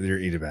would have your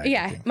Eda bag.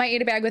 Yeah, my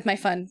Eda bag with my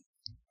fun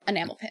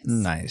enamel pins.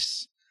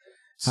 Nice.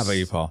 How about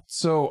you, Paul?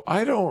 So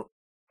I don't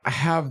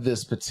have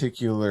this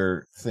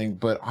particular thing,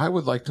 but I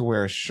would like to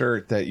wear a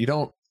shirt that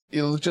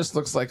it just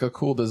looks like a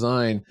cool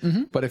design.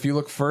 Mm-hmm. But if you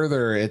look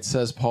further, it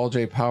says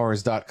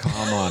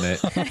pauljpowers.com on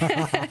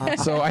it.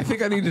 So I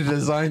think I need to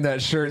design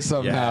that shirt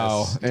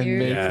somehow and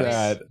make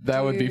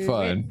that would be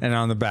fun. And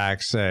on the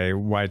back, say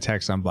white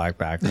text on black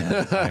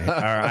background.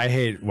 I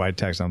hate white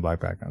text on black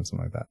background,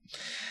 something like that.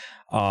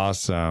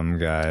 Awesome,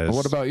 guys.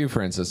 What about you,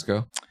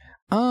 Francisco?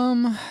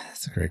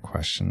 That's a great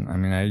question. I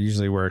mean, I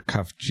usually wear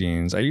cuff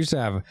jeans. I used to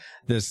have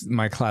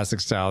my classic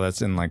style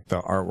that's in like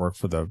the artwork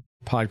for the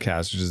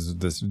podcast, which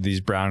is these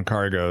brown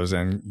cargos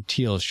and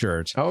teal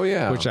shirt. Oh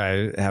yeah. Which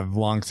I have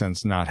long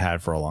since not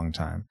had for a long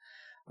time.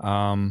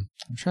 I'm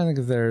trying to think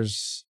if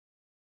there's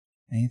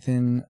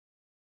anything,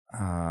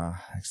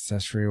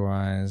 accessory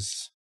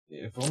wise.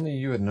 If only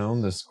you had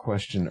known this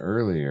question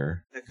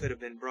earlier. That could have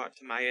been brought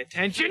to my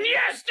attention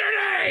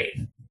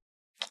yesterday!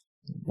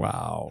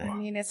 Wow. I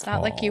mean, it's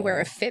not like you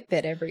wear a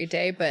Fitbit every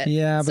day, but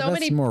but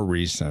that's more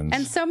recent.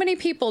 And so many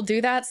people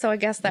do that, so I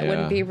guess that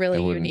wouldn't be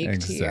really unique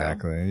to you.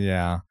 Exactly.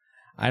 Yeah.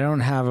 I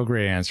don't have a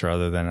great answer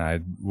other than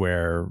I'd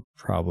wear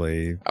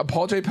probably a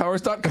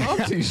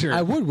pauljpowers.com t-shirt.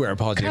 I would wear a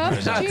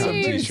pauljpowers.com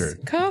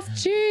t-shirt. Cuff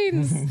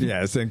jeans.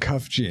 Yes, and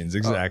cuff jeans.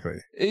 Exactly.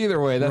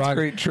 Either way, that's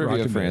great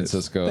trivia,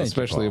 Francisco.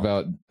 Especially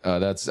about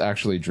that's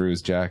actually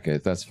Drew's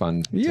jacket. That's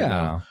fun. Yeah. To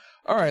know.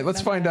 All right, let's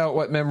find out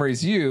what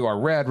memories you, our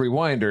rad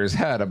rewinders,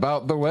 had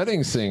about The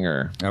Wedding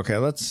Singer. Okay,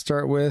 let's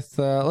start with,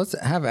 let's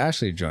have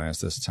Ashley join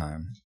us this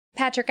time.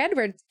 Patrick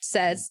Edwards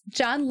says,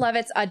 John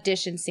Lovett's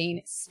audition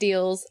scene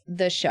steals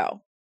the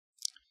show.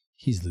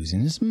 He's losing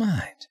his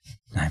mind.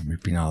 I'm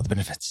reaping all the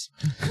benefits.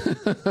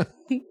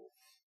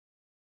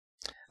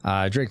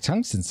 Drake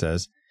Tungsten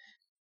says,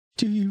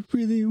 do you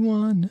really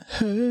want to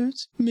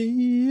hurt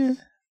me?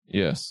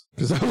 Yes.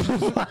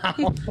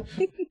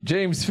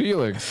 James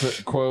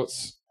Felix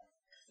quotes,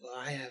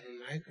 I have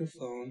a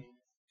microphone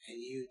and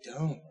you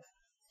don't.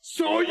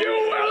 So you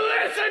will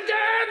listen to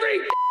every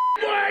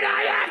word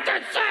I have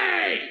to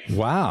say!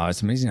 Wow,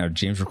 it's amazing how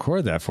James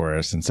recorded that for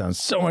us and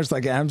sounds so much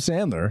like Adam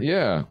Sandler.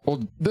 Yeah.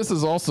 Well, this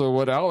is also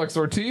what Alex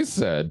Ortiz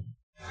said.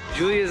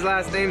 Julia's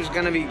last name's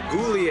gonna be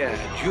Gulia.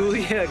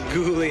 Julia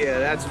Gulia.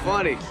 That's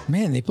funny.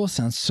 Man, they both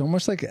sound so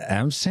much like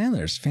Adam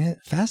Sandler. It's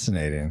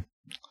fascinating.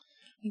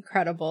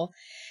 Incredible.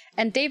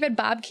 And David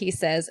Bobkey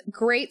says,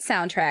 great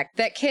soundtrack.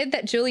 That kid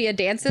that Julia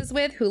dances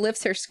with who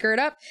lifts her skirt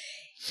up,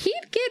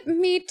 he'd get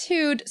Me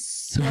Too'd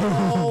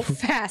so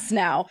fast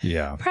now.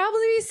 Yeah.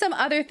 Probably some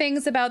other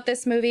things about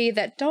this movie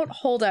that don't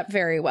hold up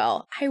very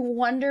well. I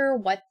wonder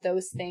what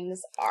those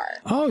things are.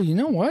 Oh, you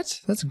know what?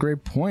 That's a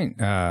great point,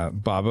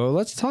 Bobo.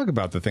 Let's talk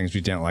about the things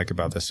we didn't like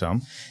about this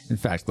film. In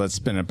fact, let's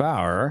spin a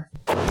bower.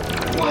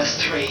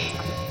 Worst 3.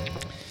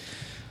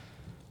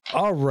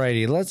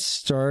 Alrighty, let's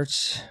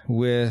start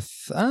with...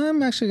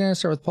 I'm actually going to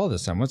start with Paul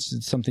this time.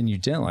 What's something you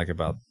didn't like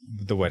about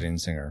The Wedding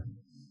Singer?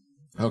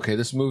 Okay,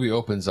 this movie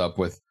opens up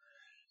with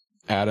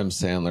Adam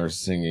Sandler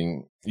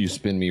singing "You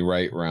Spin Me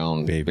Right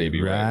Round,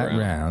 Baby Right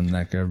Round."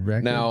 Like a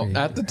record. Now, baby.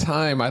 at the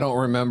time, I don't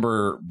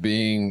remember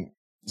being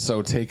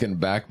so taken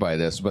back by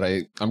this, but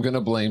I'm going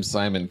to blame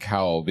Simon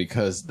Cowell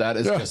because that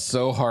is just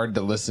so hard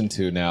to listen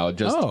to now.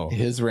 Just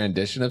his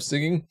rendition of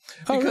singing,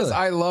 because really?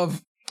 I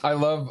love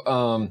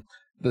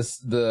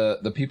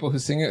the people who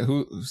sing it.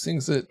 Who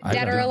sings it?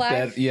 Dead or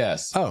Alive?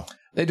 Yes. Oh.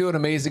 They do an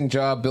amazing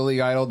job.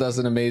 Billy Idol does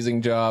an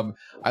amazing job.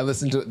 I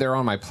listen to it. They're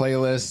on my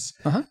playlist.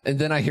 And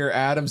then I hear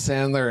Adam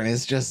Sandler and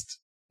it's just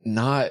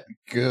not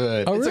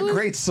good. Oh, it's really? a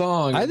great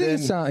song. I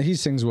think he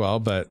sings well,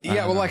 but...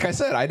 Yeah, well, like I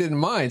said, I didn't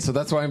mind. So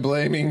that's why I'm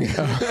blaming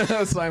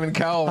Simon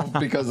Cowell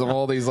because of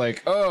all these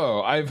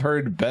I've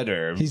heard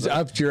better. He's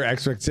upped your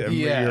expectation.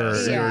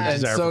 Yes.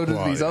 And so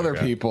do these other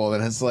okay. people.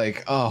 And it's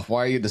like, oh,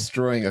 why are you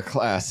destroying a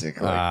classic?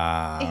 Okay.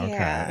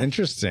 Yeah.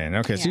 Interesting.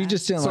 Okay, so you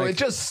just didn't So it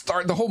just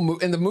the whole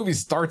movie, and the movie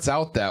starts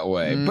out that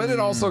way, but it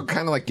also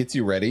kind of gets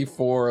you ready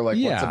for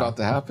what's about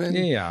to happen.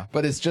 Yeah.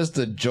 But it's just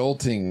a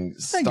jolting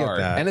start,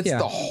 that. and it's the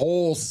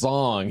whole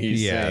song he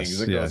sings.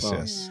 It goes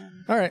on.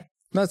 All right,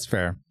 that's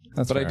fair.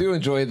 But I do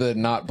enjoy the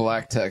not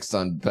black text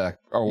on back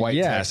or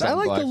white text. I on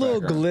like black the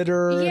little background.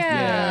 glitter.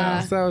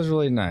 Yeah. That was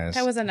really nice.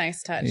 That was a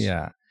nice touch.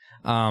 Yeah.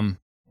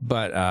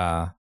 But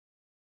I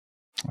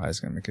was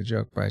going to make a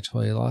joke, but I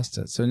totally lost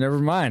it. So never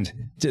mind.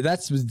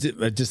 That's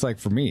just like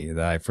for me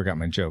that I forgot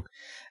my joke.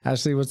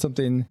 Ashley, what's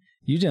something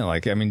you didn't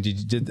like? I mean,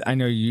 I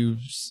know you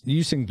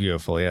sing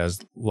beautifully, as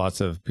lots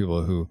of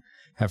people who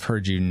have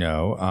heard you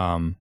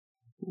know.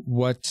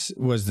 What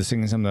was the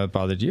singing something that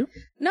bothered you?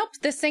 Nope,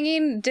 the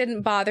singing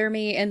didn't bother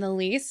me in the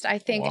least. I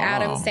think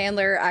Adam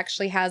Sandler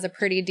actually has a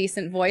pretty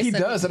decent voice. He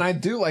does, and I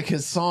do like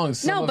his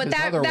songs. No, but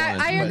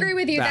I agree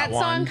with you. That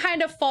song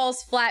kind of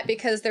falls flat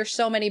because there's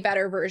so many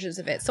better versions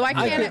of it. So I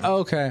can't.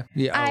 Okay,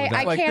 yeah,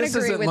 I like, can't this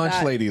agree isn't with Lunch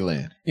that.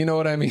 Ladyland. You know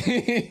what I mean?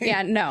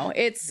 Yeah, no,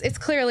 it's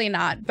clearly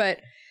not. But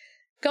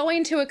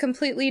going to a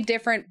completely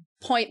different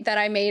point that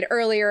I made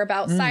earlier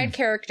about side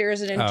characters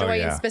and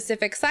enjoying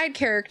specific side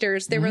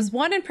characters, there was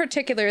one in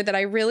particular that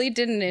I really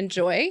didn't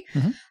enjoy,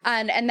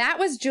 and that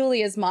was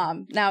Julia's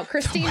mom. Now,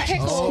 Christine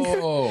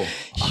Pickles.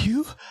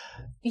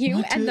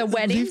 You and the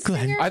wedding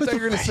singer? I thought you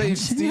were going to say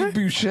Steve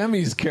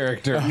Buscemi's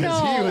character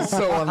because he was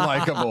so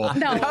unlikable.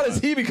 No. How does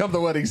he become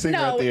the wedding singer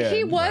at the end?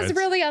 He was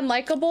really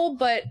unlikable,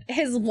 but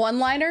his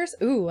one-liners,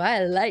 ooh,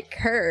 I like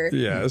her.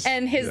 Yes.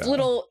 And his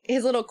little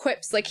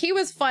quips, like he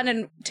was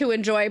fun to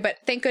enjoy, but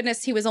thank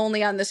goodness he was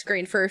only on the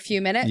screen for a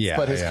few minutes. Yeah,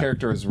 but his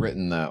character was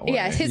written that way.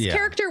 Yeah, his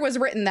character was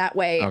written that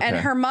way. Okay. And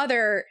her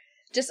mother,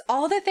 just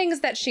all the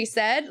things that she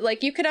said,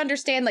 like you could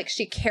understand, like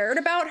she cared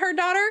about her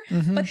daughter,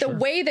 but the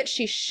way that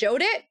she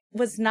showed it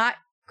was not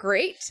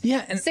great.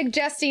 Yeah. And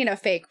suggesting a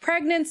fake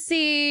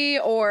pregnancy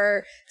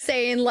or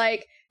saying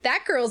like,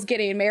 that girl's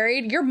getting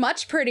married. You're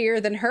much prettier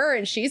than her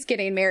and she's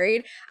getting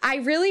married. I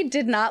really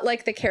did not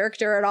like the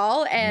character at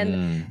all.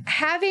 And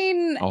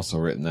having... Also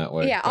written that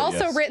way. Yeah,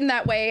 also written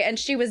that way. And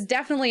she was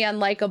definitely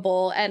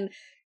unlikable. And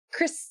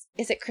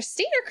is it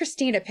Christine or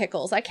Christina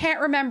Pickles? I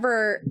can't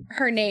remember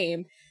her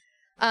name.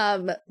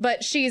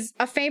 But she's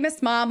a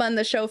famous mom on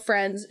the show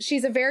Friends.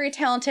 She's a very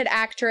talented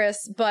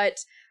actress, but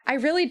I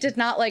really did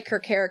not like her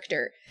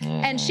character.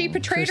 And she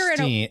portrayed her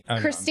in a...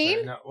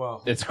 Christine?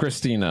 It's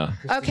Christina.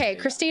 Okay,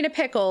 Christina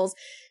Pickles.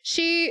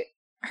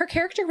 Her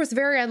character was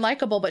very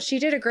unlikable, but she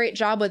did a great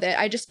job with it.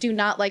 I just do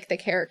not like the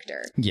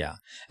character. Yeah.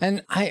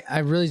 And I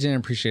really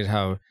didn't appreciate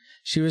how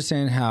she was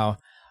saying how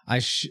I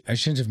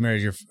shouldn't have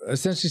married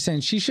essentially saying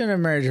she shouldn't have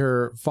married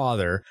her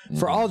father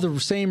for all the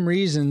same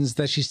reasons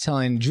that she's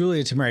telling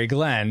Julia to marry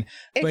Glenn.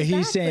 But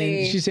she's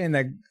saying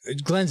that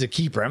Glenn's a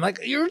keeper. I'm like,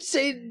 you're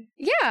saying...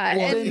 Yeah.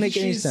 Well, and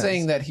she's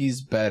saying that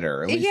he's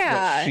better. At least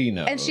that she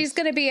knows. And she's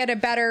going to be at a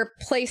better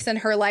place in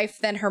her life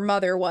than her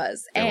mother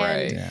was.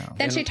 And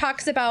then she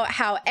talks about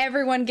how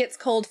everyone gets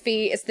cold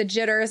feet. It's the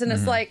jitters. And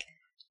it's like,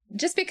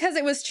 just because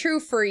it was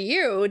true for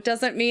you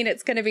doesn't mean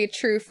it's going to be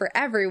true for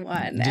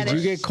everyone. Did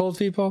you get cold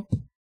feet, Paul?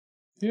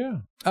 Yeah.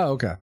 Oh,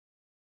 okay.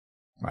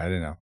 I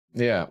didn't know.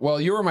 Yeah. Well,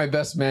 you were my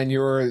best man.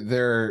 You were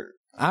there.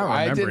 I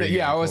don't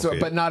remember. I was,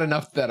 but not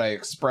enough that I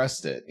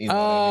expressed it. You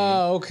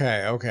know what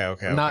I mean?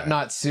 Okay.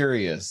 Not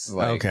serious.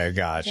 Like, okay,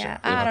 gotcha. Yeah,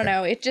 I don't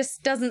know. It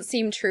just doesn't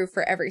seem true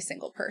for every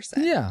single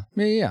person. Yeah.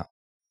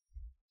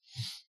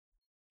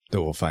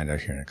 Though we'll find out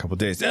here in a couple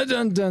days.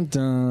 Dun, dun,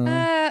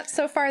 dun.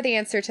 So far, the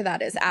answer to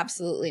that is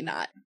absolutely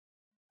not.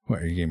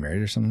 What, are you getting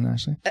married or something,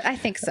 Ashley? I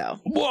think so.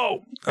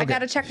 Whoa! Okay. I got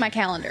to check my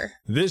calendar.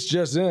 This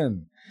just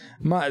in.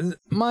 Mine.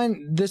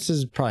 This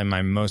is probably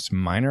my most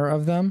minor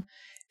of them.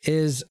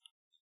 Is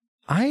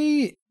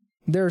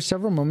There are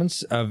several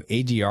moments of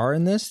ADR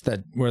in this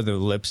where the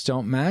lips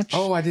don't match.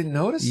 Oh, I didn't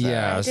notice that.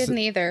 Yeah, I didn't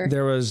either.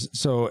 There was,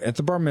 so at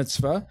the bar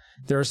mitzvah,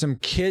 there were some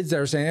kids that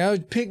were saying, "Oh,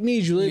 pick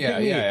me, Julia, pick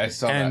me." Yeah, I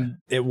saw and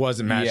that. it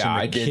wasn't matching Yeah, the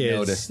I kids. did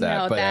notice that,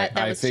 No, but that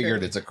I was figured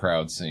true. it's a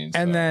crowd scene, so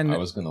And then I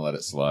was going to let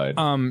it slide.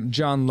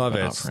 John But not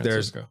Lovitz,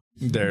 Francisco.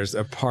 there's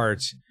a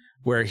part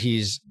where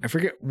I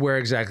forget where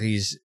exactly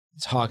he's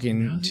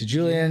talking to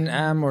Julian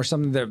M or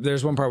something.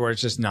 There's one part where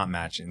it's just not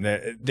matching.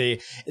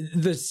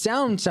 The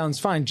sound sounds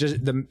fine.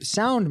 Just the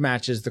sound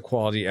matches the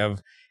quality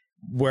of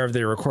wherever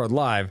they record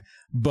live,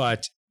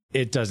 but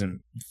it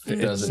doesn't.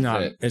 It's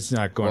not. Fit. It's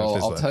not going. Well, with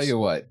his I'll lips. tell you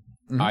what.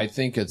 I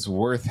think it's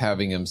worth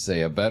having him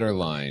say a better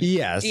line.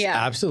 Yes, Yeah.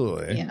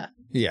 absolutely.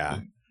 Yeah.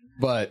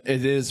 But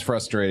it is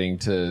frustrating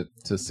to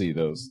see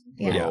those.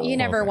 Yeah. little You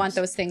never things. want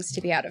those things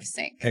to be out of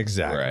sync.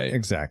 Exactly. Right.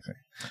 Exactly.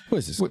 What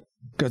is this?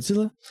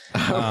 Godzilla?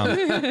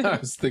 I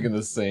was thinking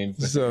the same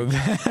thing. So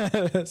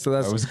that's.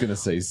 I was going to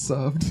say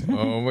subbed.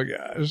 Oh my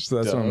gosh,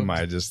 that's one of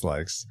my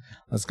dislikes.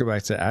 Let's go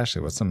back to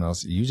Ashley. What's something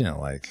else you didn't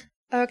like?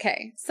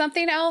 Okay.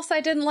 Something else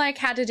I didn't like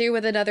had to do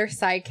with another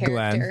side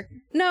character.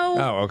 No.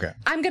 Oh, okay.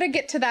 I'm going to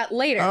get to that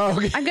later. Oh,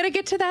 okay. I'm going to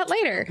get to that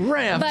later.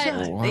 Ramp.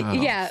 But Wow.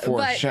 yeah,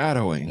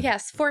 Foreshadowing. but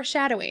yes,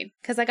 foreshadowing,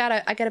 because I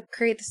gotta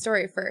create the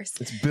story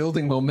first. It's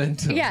building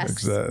momentum. Yes,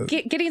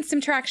 Exactly. getting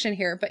some traction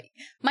here. But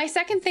my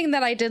second thing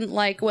that I didn't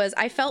like was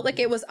I felt like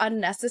it was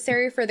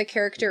unnecessary for the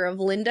character of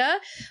Linda,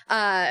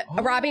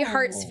 Robbie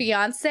Hart's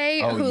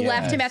fiance, Oh, who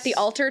left him yes. at the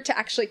altar to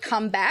actually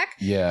come back.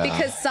 Yeah.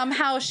 Because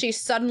somehow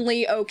she's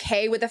suddenly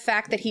okay with the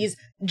fact that he's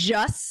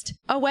just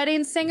a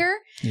wedding singer.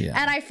 Yeah.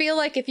 And I feel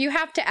like if you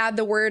have to add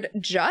the word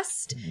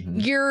just,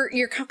 you're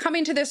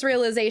coming to this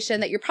realization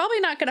that you're probably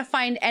not going to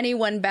find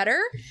anyone better.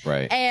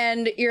 Right.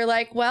 And you're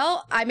like,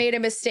 well, I made a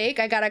mistake.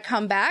 I got to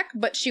come back.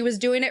 But she was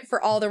doing it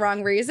for all the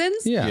wrong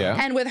reasons. Yeah. Yeah.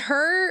 And with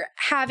her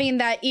having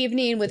that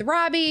evening with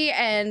Robbie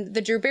and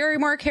the Drew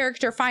Barrymore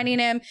character finding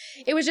him,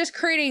 it was just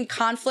creating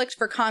conflict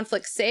for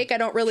conflict's sake. I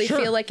don't really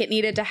feel like it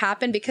needed to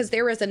happen because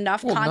there was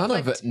enough conflict. None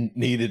of it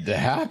needed to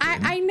happen.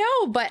 I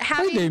know, but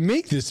How did they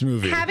make this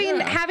movie?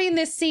 having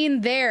this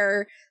scene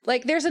there,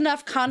 like there's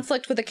enough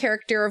conflict with the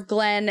character of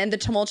Glenn and the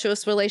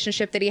tumultuous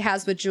relationship that he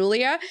has with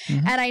Julia.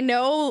 And I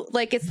know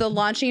like it's the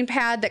launching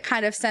pad that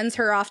kind of sends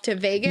her off to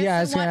Vegas. Yeah, I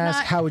and was going to ask,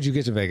 whatnot. how would you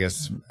get to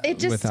Vegas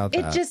without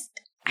that?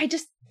 I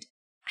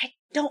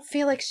don't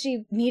feel like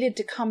she needed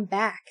to come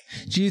back.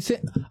 Do you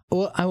think?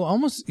 Well,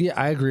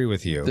 I agree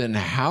with you. Then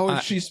how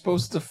is she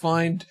supposed to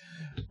find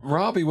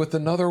Robbie with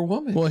another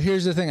woman? Well,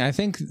 here's the thing. I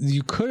think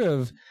you could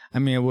have. I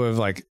mean, it would have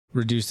like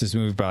reduced this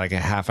movie by like a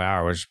half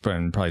hour, which would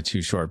have been probably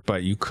too short.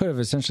 But you could have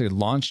essentially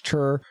launched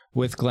her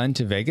with Glenn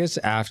to Vegas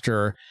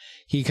after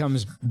he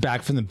comes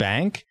back from the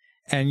bank,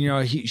 and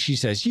she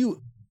says,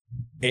 "You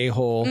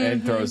a-hole,"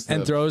 and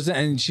throws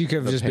and she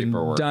could have just been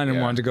paperwork, done and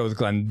yeah. wanted to go with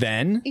Glenn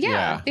then.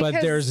 Yeah. But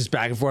because- there's this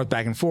back and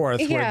forth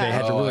where they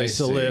had to Oh, really I see.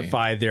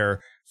 solidify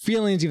their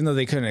feelings, even though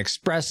they couldn't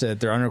express it,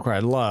 their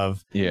unrequited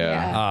love.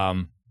 Yeah.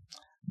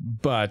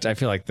 But I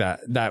feel like that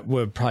would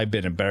have probably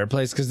been a better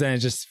place, because then it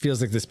just feels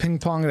like this ping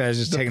pong that is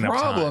just taking up time.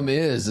 The problem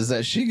is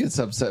that she gets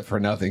upset for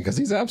nothing because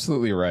he's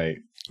absolutely right.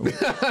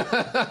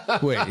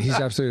 Wait, he's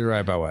absolutely right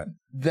about what?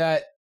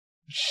 That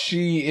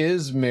she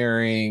is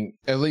marrying,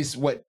 at least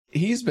what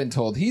he's been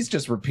told. He's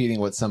just repeating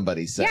what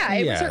somebody said. Yeah,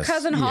 it was her Yes.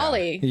 cousin Yeah.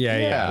 Holly.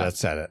 Yeah, that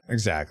said it.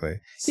 Exactly.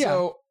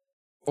 So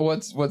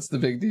what's the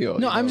big deal?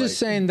 No, I'm just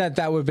saying that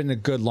would have been a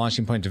good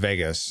launching point to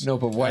Vegas. No,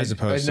 but why? As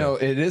opposed no,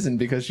 it isn't,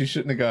 because she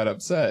shouldn't have got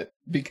upset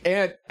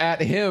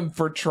at him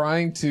for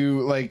trying to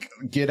like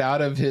get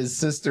out of his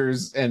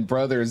sister's and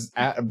brother's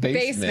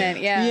basement.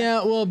 Yeah.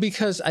 Yeah, well,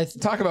 because I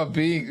Talk about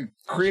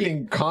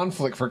creating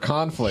conflict for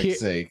conflict's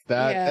sake.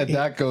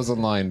 That goes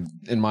in line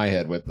in my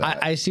head with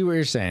that. I see what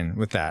you're saying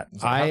with that.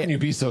 How can you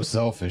be so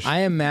selfish?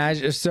 I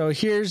imagine. So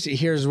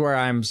here's where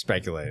I'm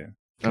speculating.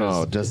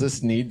 Oh, does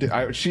this need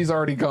to? She's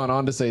already gone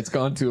on to say it's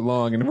gone too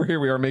long, and here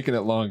we are making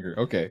it longer.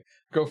 Okay,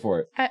 go for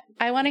it.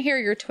 I want to hear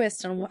your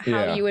twist on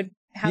how you would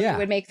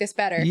make this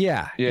better.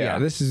 Yeah.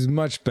 This is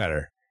much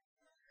better.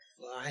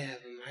 Well, I have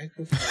a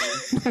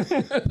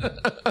microphone.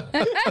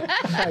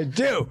 I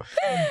do.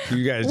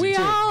 You guys do We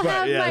too. all But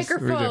have yes, we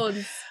do.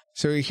 microphones.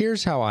 So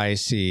here's how I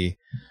see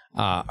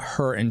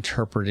her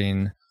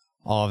interpreting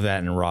all of that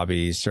in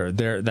Robbie's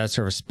that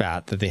sort of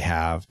spat that they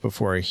have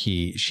before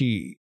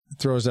she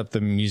throws up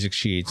the music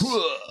sheets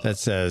that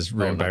says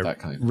written by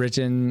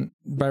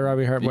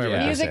Robbie Hart.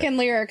 Yeah. Music and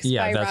lyrics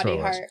by that's Robbie what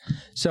it was. Hart.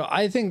 So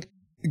I think,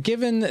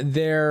 given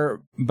their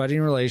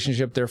budding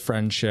relationship, their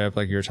friendship,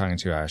 like you were talking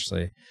to,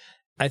 Ashley,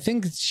 I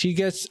think she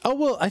gets,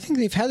 I think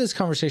they've had this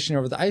conversation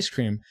over the ice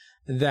cream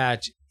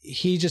that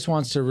he just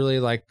wants to really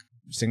like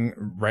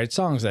write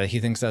songs, that he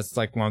thinks that's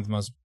like one of the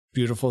most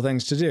beautiful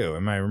things to do.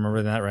 Am I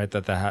remembering that right?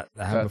 That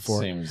happened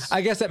before? Seems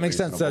I guess that makes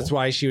sense. That's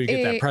why she would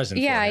get that present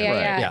for him.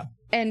 Yeah.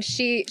 And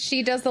she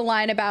does the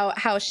line about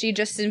how she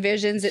just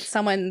envisions it's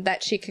someone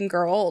that she can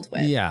grow old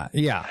with. Yeah.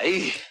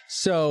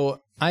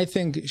 So I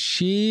think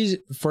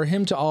for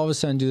him to all of a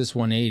sudden do this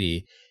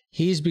 180,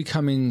 he's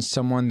becoming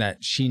someone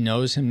that she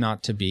knows him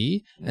not to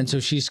be. And so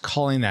she's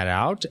calling that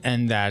out.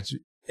 And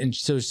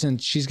so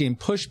since she's getting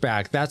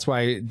pushback, that's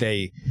why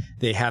they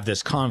have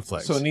this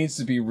conflict. So it needs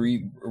to be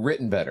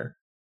written better.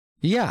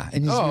 Yeah.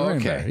 It needs to be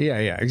written better.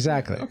 Yeah,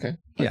 exactly. Okay.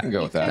 I can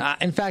go with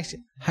that. In fact,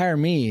 hire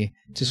me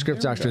to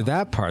script doctor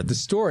that part. The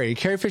story.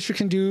 Carrie Fisher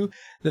can do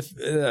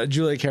the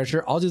Julia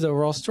character. I'll do the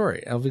overall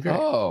story. It'll be great.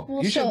 Oh,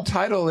 you should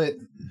title it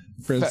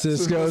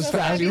Francisco's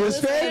Fabulous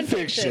Fan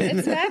Fiction.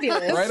 It's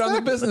fabulous. Right on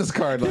the business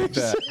card like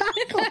that.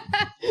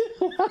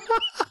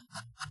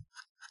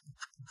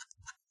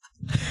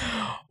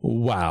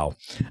 Wow.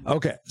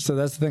 Okay, so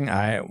that's the thing.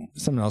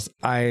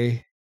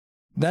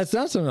 That's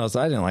not something else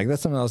I didn't like.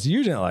 That's something else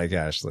you didn't like,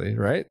 Ashley,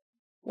 right?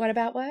 What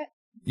about what?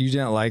 You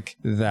didn't like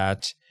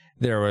that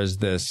there was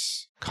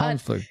this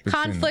conflict.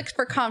 Conflict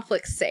for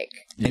conflict's sake.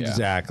 Yeah.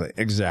 Exactly.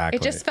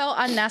 It just felt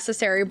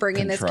unnecessary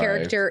bringing this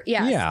character.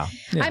 Yes.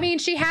 Yeah. I mean,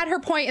 she had her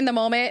point in the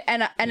moment,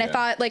 and I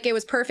thought like it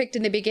was perfect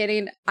in the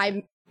beginning.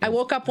 I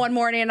woke up one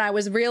morning and I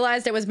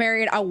realized I was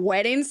marrying a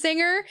wedding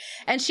singer,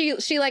 and she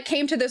like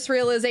came to this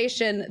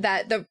realization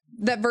that the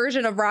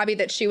version of Robbie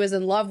that she was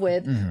in love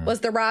with was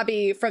the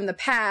Robbie from the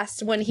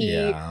past when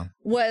he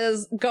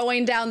was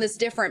going down this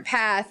different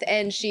path,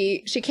 and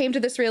she came to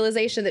this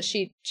realization that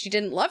she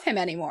didn't love him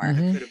anymore.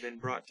 It could have been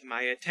brought to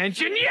my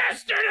attention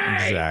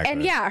yesterday. Exactly.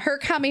 And her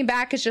coming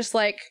back is just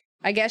like,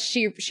 I guess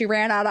she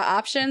ran out of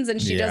options,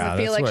 and she doesn't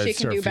feel like she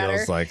can do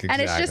better. Like,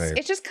 and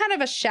it's just kind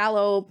of a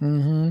shallow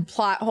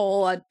plot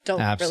hole. I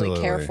don't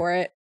really care for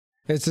it.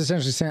 It's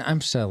essentially saying, I'm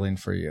settling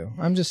for you.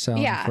 I'm just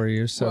selling for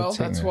you. So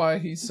that's why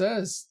he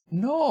says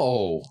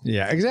no.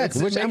 Yeah,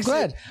 exactly. Which I'm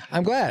glad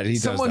he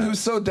does that. Someone who's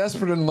so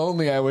desperate and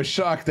lonely, I was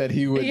shocked that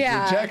he would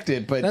reject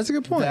it. But that's a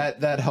good point.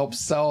 That helps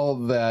sell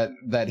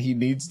that he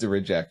needs to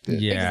reject it.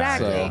 Yeah,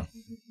 exactly. So.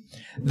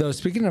 Though,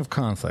 speaking of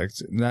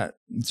conflict, that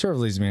sort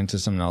of leads me into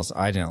something else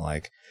I didn't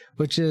like,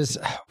 which is,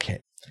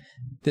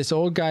 this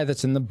old guy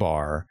that's in the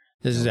bar.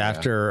 This is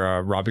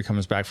after Robbie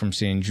comes back from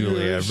seeing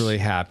Julia, really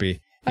happy.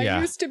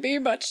 I used to be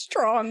much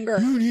stronger.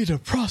 You need a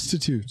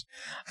prostitute.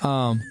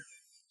 So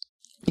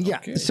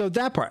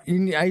that part,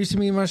 I used to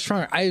be much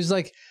stronger. I was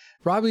like,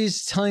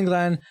 Robbie's telling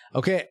Glenn,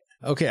 okay,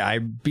 I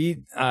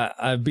beat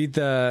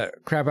the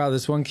crap out of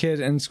this one kid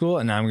in school,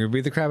 and now I'm going to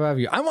beat the crap out of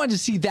you. I wanted to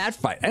see that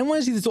fight. I want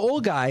to see this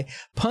old guy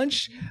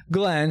punch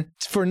Glenn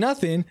for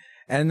nothing,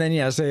 and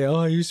then say, "Oh,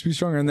 I used to be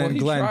stronger," and then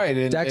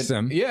Glenn decks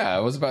him. Yeah, I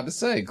was about to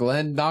say,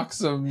 Glenn knocks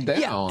him down.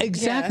 Yeah,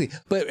 exactly. Yeah.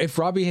 But if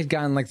Robbie had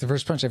gotten like the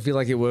first punch, I feel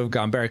like it would have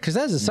gone better because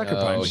that's a sucker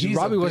punch.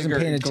 Robbie wasn't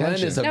paying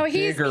attention. He's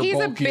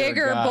a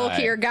bigger,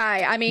 bulkier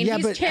guy. I mean,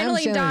 he's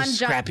channeling Don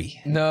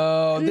scrappy.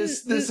 No,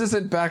 this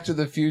isn't Back to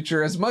the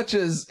Future as much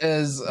as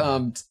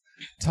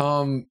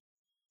Tom.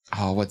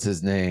 Oh, what's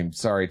his name?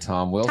 Sorry,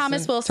 Tom Wilson.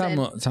 Thomas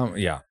Wilson. Tom.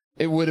 Yeah.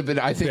 It would have been.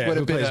 I think would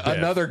have been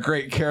another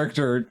great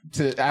character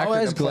to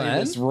act play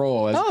this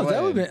role. As Glenn.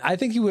 That would have been. I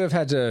think he would have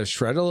had to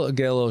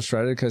get a little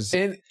shredded because.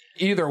 In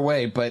either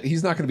way, but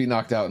he's not going to be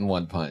knocked out in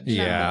one punch.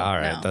 Yeah. All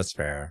right. That's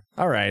fair.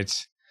 All right.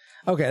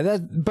 Okay.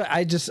 But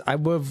I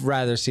would have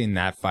rather seen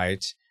that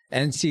fight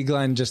and see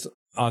Glenn just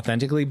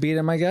authentically beat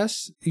him. I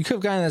guess you could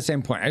have gotten that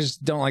same point. I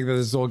just don't like that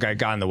this old guy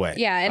got in the way.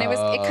 Yeah, and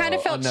it kind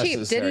of felt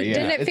cheap.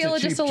 Didn't it feel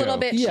just a little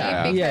bit cheap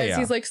because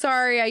he's like,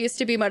 sorry, I used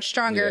to be much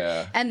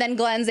stronger, and then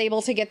Glenn's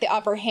able to get the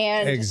upper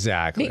hand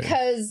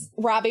because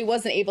Robbie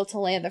wasn't able to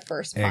land the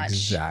first punch.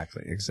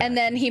 Exactly. And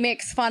then he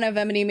makes fun of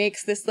him, and he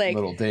makes this like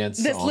little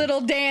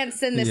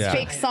dance, and this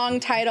fake song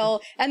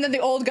title, and then the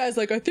old guy's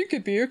like, I think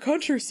it'd be a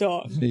country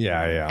song.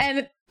 Yeah.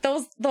 And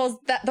those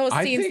scenes.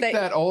 I think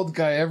that old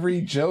guy.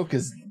 Every joke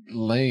is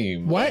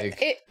lame. What?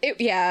 Like,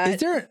 Is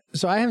there?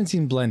 So I haven't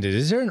seen Blended.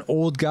 Is there an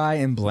old guy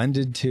in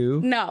Blended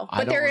too? No,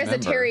 but there is a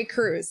Terry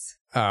Crews.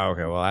 Oh,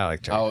 okay. Well, I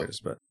like Terry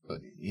Crews, but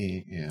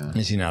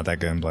is he not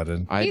that good in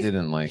Blended? I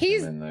didn't like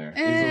him in there.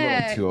 He's a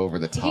little too over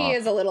the top. He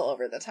is a little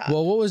over the top.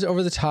 Well, what was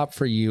over the top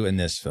for you in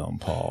this film,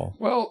 Paul?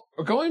 Well,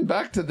 going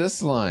back to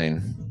this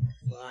line.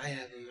 Well, I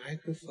have a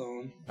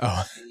microphone.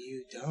 Oh, and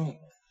you don't.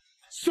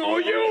 So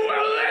you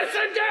will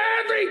listen to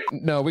every.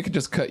 No, we could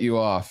just cut you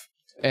off.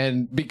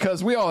 And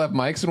because we all have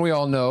mics and we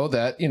all know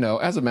that,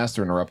 as a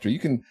master interrupter, you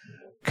can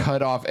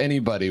cut off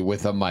anybody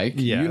with a mic.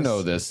 Yes. You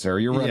know this, sir.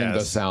 You're running the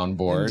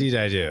soundboard. Indeed,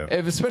 I do.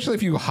 Especially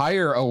if you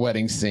hire a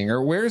wedding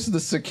singer. Where's the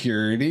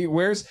security?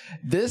 Where's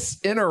this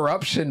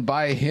interruption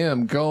by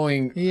him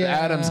going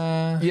Adam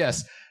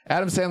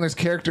Sandler's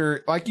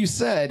character, like you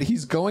said,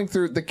 he's going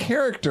through the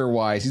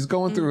character-wise. He's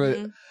going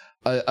through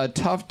a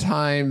tough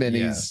time, and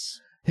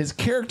his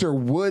character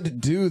would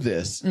do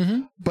this,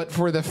 but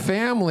for the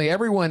family,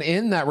 everyone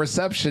in that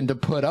reception to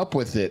put up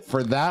with it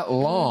for that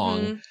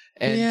long,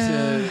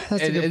 and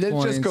it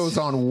just goes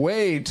on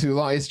way too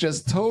long. It's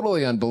just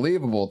totally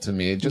unbelievable to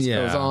me. It just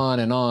goes on,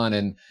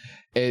 and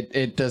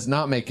it does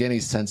not make any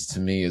sense to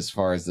me as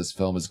far as this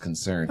film is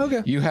concerned.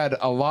 Okay, you had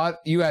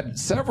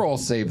several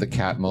save the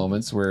cat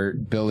moments where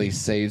Billy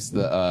saves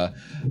the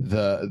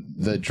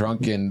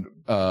drunken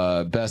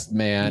best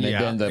man,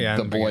 and then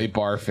the boy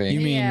barfing.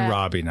 You mean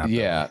Robbie, not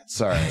Billy.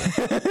 Sorry.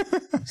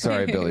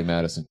 Sorry, Billy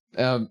Madison.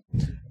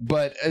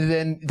 But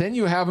then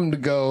you have him to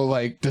go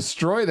like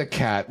destroy the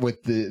cat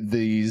with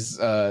these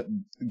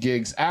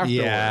gigs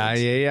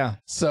afterwards. Yeah.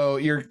 So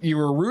you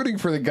were rooting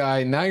for the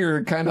guy. Now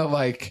you're kind of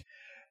like,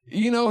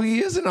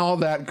 he isn't all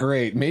that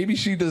great. Maybe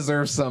she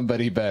deserves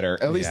somebody better.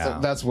 At least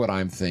that's what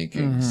I'm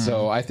thinking. Mm-hmm.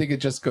 So I think it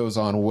just goes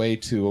on way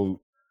too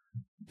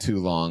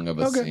long of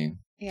a scene.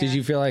 Yeah. Did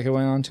you feel like it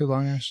went on too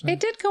long, Ashley? It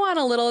did go on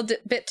a little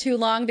bit too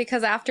long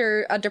because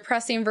after a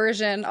depressing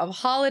version of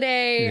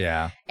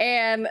Holiday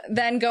and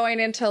then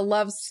going into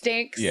Love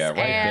Stinks. Yeah, right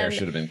there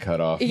should have been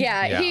cut off.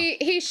 Yeah.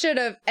 He should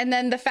have. And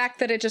then the fact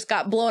that it just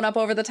got blown up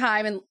over the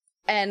time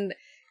and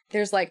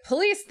there's like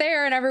police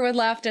there and everyone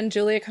left and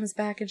Julia comes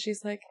back and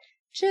she's like,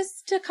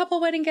 just a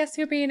couple wedding guests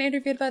who are being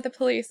interviewed by the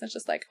police. And it's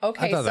just like,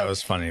 okay. I thought that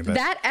was funny. But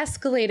that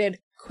escalated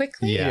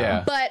quickly.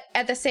 Yeah. But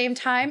at the same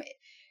time,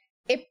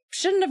 it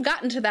shouldn't have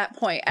gotten to that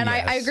point. And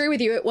I agree with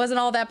you. It wasn't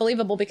all that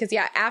believable because,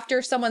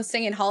 after someone's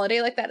singing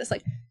Holiday like that, it's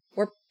like,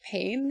 we're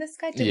paying this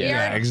guy to be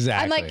here.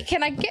 Exactly. I'm like,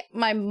 can I get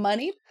my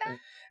money back?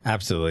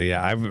 Absolutely.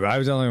 Yeah. I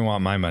would only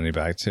want my money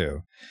back,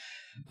 too.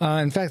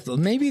 In fact,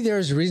 maybe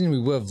there's a reason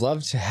we would have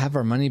loved to have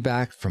our money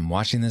back from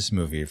watching this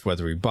movie,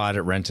 whether we bought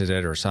it, rented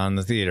it, or saw it in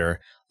the theater.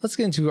 Let's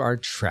get into our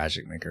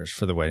tragic makers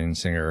for The Wedding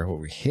Singer,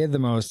 what we hated the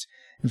most.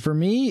 And for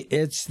me,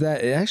 it's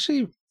that it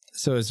actually...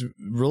 So it's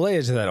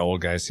related to that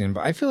old guy scene,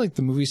 but I feel like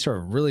the movie sort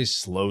of really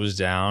slows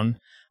down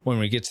when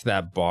we get to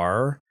that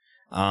bar.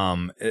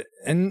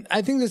 And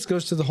I think this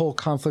goes to the whole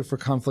conflict for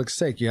conflict's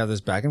sake. You have this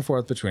back and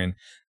forth between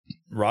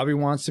Robbie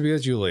wants to be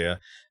with Julia,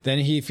 then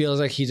he feels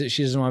like she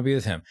doesn't want to be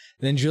with him.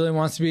 Then Julia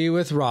wants to be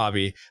with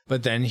Robbie,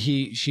 but then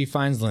she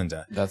finds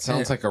Linda. That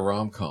sounds like a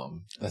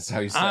rom-com. That's how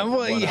you set it up.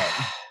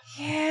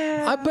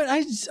 Yeah. But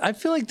I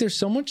feel like there's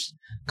so much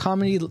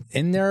comedy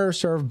in their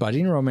sort of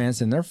budding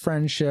romance and their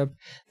friendship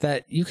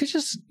that you could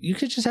just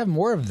have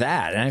more of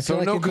that. And I feel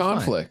like no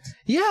conflict.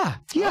 Yeah.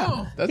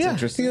 Oh, that's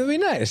interesting. That'd be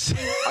nice.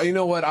 You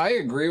know what? I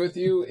agree with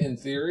you in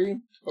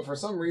theory, but for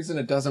some reason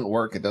it doesn't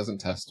work. It doesn't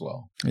test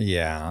well.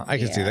 Yeah, I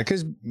can see that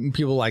because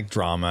people like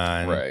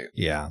drama. And, right.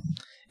 Yeah.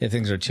 If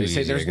things are too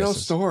easy. There's no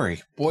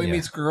story. Boy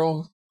meets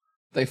girl.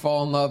 They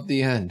fall in love.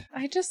 The end.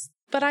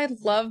 But I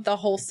love the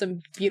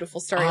wholesome,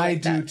 beautiful story. I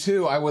do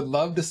too. I would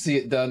love to see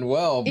it done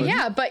well.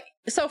 But but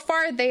so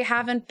far they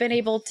haven't been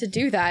able to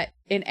do that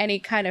in any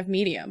kind of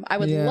medium. I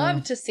would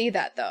love to see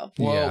that though.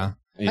 Well,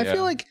 I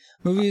feel like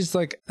movies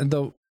like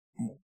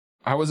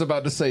I was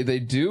about to say they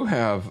do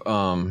have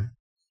a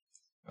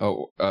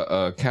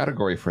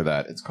category for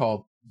that. It's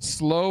called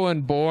slow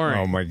and boring.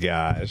 Oh my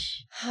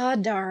gosh. Ah,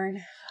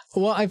 darn.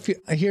 Well,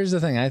 here's the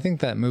thing. I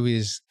think that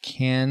movies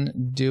can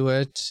do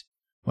it.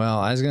 Well,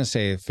 I was going to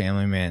say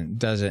Family Man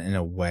does it in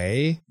a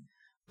way,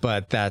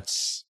 but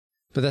that's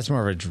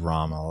more of a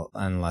drama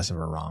and less of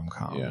a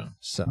rom-com. Yeah.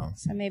 So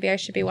maybe I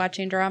should be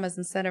watching dramas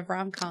instead of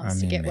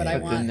rom-coms to get what I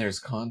want. But then there's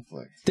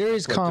conflict. There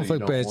is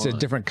conflict, but it's a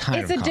different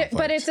kind of conflict.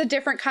 But it's a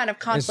different kind of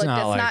conflict.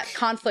 It's not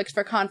conflict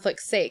for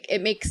conflict's sake.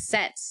 It makes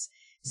sense.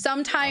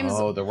 Sometimes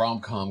the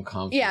rom-com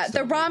conflicts. Yeah,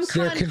 the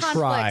rom-com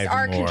conflicts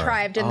are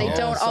contrived and they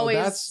don't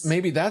always.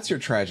 Maybe that's your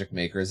tragic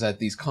maker, is that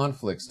these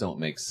conflicts don't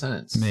make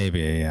sense. Maybe,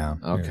 yeah.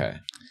 Okay.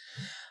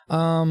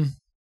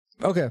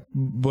 Okay.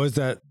 Was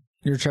that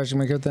your tragic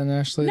maker then,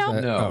 Ashley? No.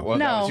 That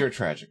was your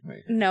tragic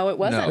maker. No, it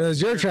wasn't. It was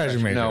your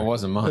tragic maker. No, it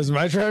wasn't mine. It was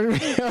my tragic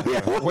maker.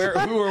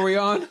 Who are we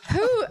on?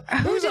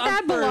 Who did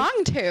that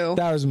belong to?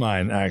 That was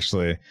mine,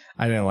 actually.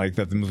 I didn't like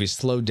that the movie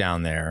slowed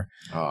down there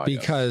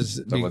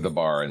because with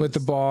the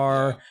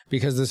bar.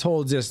 Because this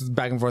whole just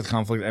back and forth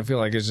conflict, I feel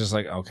like it's just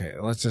like, okay,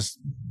 let's just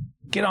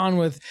get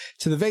on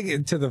to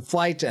the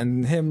flight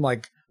and him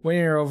like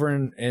winning her over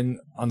in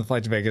on the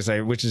flight to Vegas,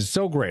 which is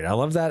so great. I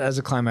love that as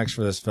a climax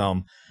for this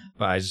film,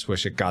 but I just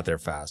wish it got there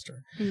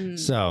faster.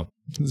 So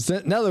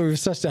now that we've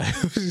sussed out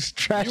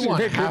tragic, you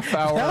want a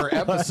half-hour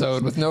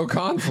episode with no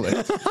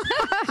conflict.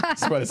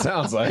 That's what it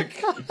sounds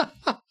like.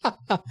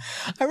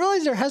 I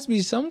realize there has to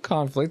be some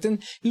conflict,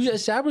 and you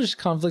established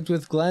conflict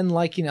with Glenn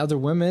liking other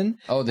women.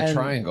 Oh, the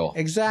triangle.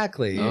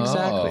 Exactly.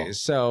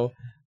 So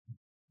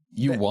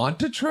you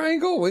want a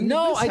triangle? When did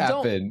this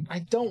happen? I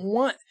don't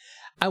want.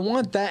 I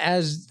want that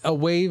as a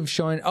way of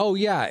showing,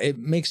 it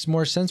makes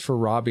more sense for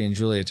Robbie and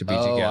Julia to be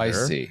together. I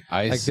see.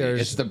 I see.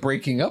 It's the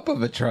breaking up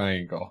of a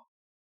triangle.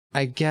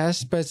 I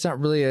guess, but it's not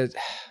really a...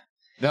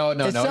 No.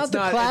 It's not the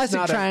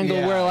classic triangle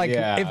where,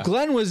 if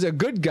Glenn was a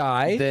good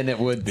guy... Then it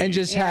would be. And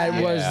just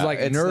was,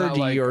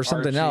 nerdy or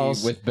something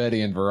else. With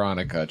Betty and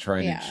Veronica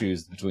trying to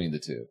choose between the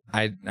two.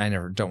 I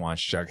don't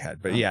watch Jughead,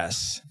 but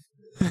yes.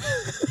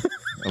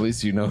 At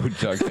least you know who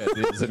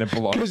Jughead is, and it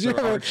belongs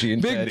to Archie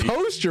and Betty. Big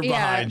poster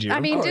behind you.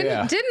 I mean,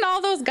 didn't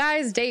all those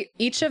guys date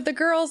each of the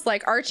girls?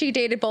 Like Archie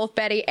dated both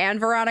Betty and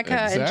Veronica,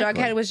 and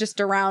Jughead was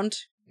just around.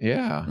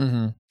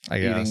 Yeah, I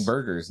guess. Eating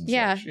burgers. And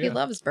such. He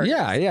loves burgers.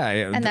 Yeah,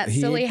 and that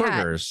silly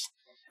hat. Burgers.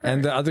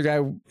 And the other guy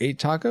ate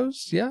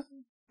tacos. Yeah,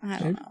 I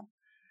don't know.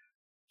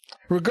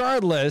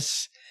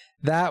 Regardless,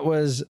 that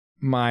was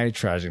my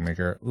tragic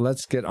maker,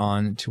 let's get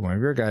on to one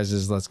of your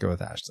guys's. Let's go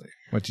with Ashley.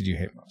 What did you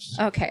hate most?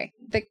 Okay.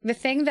 The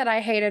thing that I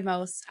hated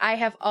most, I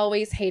have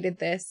always hated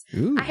this.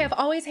 Ooh. I have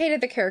always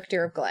hated the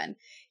character of Glenn.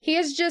 He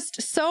is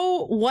just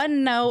so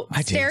one note.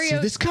 I didn't see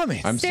this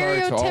coming. I'm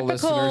sorry to all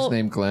listeners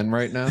named Glenn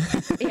right now.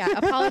 Yeah,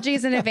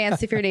 apologies in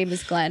advance if your name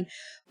is Glenn.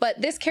 But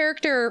this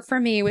character for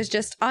me was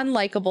just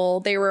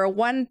unlikable. They were a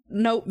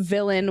one-note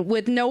villain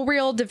with no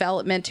real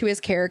development to his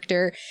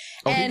character.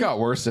 Oh, and he got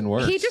worse and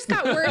worse. He just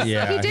got worse.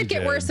 Yeah, he did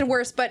get worse and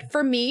worse. But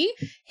for me,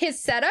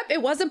 his setup,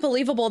 it wasn't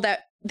believable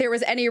that there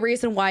was any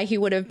reason why he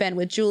would have been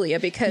with Julia,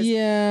 because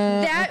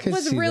that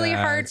was really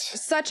hard.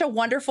 Such a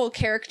wonderful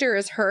character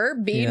as her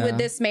being with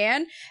this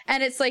man.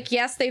 And it's like,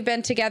 yes, they've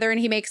been together, and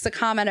he makes a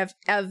comment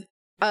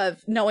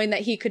of knowing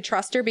that he could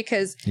trust her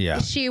because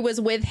she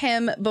was with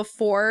him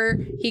before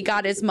he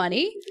got his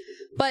money.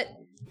 But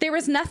there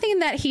was nothing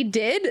that he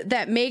did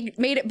that made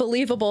it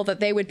believable that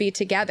they would be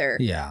together.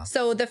 Yeah.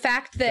 So the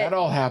fact that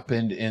all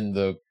happened in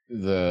the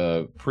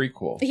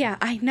prequel. Yeah,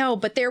 I know,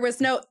 but there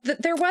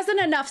wasn't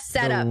enough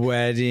setup. The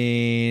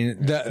wedding,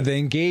 the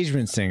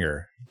engagement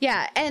singer.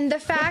 Yeah, and the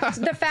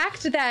fact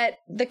that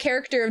the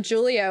character of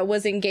Julia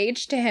was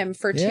engaged to him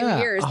for 2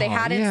 years. They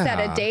hadn't set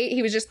a date.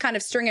 He was just kind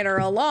of stringing her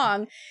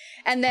along.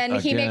 And then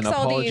he makes all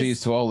these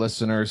apologies to all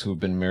listeners who've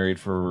been married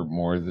for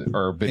more than,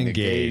 or been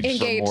engaged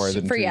for more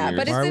than 2 years.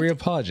 But why are we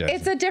apologizing?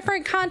 It's a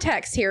different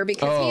context here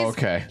because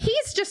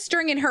he's just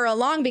stringing her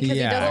along because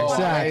he doesn't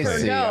want to let her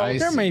go.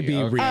 There may be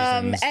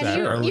reasons that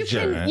are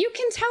legitimate. You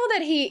can tell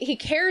that he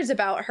cares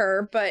about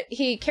her, but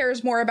he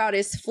cares more about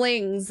his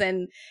flings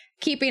and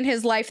keeping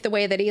his life the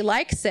way that he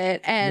likes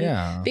it.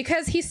 And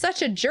because he's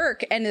such a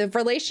jerk and the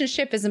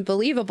relationship isn't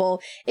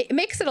believable, it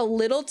makes it a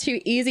little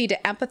too easy to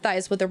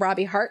empathize with the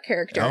Robbie Hart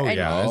character.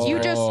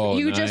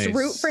 You just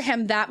root for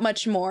him that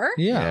much more.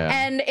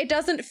 And it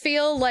doesn't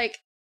feel like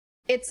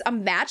it's a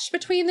match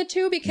between the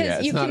two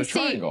because you can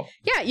see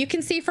you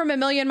can see from a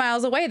million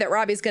miles away that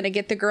Robbie's going to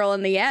get the girl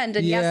in the end.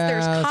 And yes,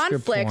 there's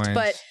conflict,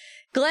 but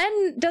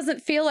Glenn doesn't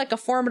feel like a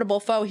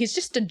formidable foe. He's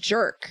just a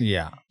jerk.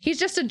 Yeah. He's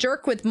just a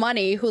jerk with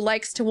money who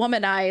likes to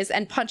womanize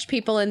and punch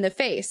people in the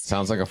face.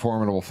 Sounds like a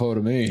formidable foe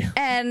to me.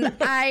 And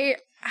I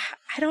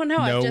don't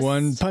know. No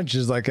one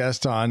punches like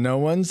Gaston. No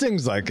one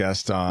sings like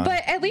Gaston.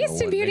 But at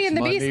least in Beauty and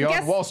the Beast,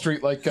 on Wall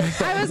Street like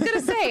Gaston. I was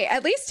gonna say,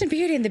 at least in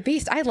Beauty and the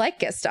Beast, I like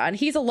Gaston.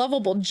 He's a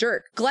lovable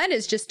jerk. Glenn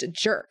is just a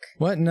jerk.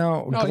 What?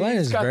 No, Glenn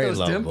is very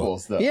lovable.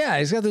 Dimples, though. Yeah,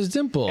 he's got those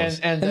dimples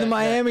and the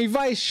Miami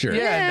Vice shirt.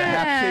 Yeah, and the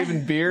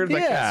half-shaven beard.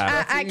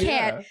 I can't.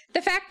 Yeah.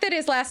 The fact that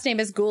his last name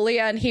is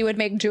Gulia and he would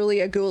make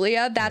Julia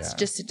Gulia, that's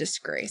just a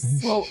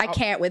disgrace. Well, I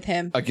can't with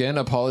him. Again,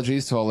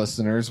 apologies to all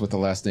listeners with the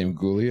last name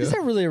Gulia. Is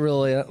that really a real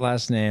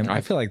last name?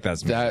 I feel like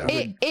that's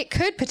it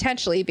could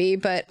potentially be,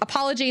 but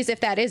apologies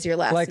if that is your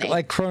last name.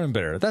 Like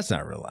Cronenberger, that's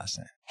not a real last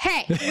name.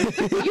 Hey,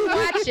 you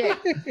watch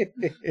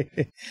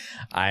it.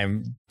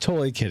 I'm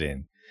totally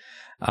kidding.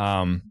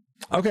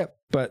 Okay,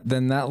 but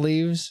then that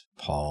leaves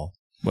Paul.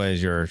 What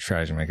is your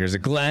tragic maker? Is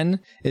it Glenn?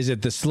 Is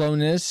it the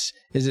slowness?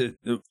 Is it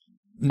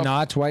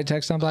not white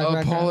text on black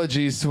background?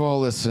 Apologies to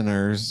all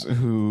listeners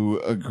who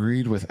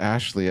agreed with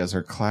Ashley as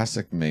her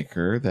classic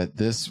maker that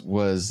this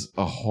was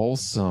a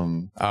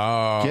wholesome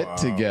get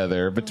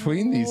together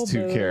between these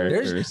two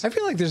characters. I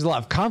feel like there's a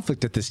lot of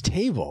conflict at this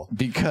table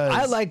because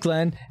I like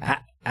Glenn.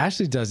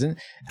 Ashley doesn't.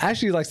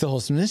 Ashley likes the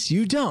wholesomeness.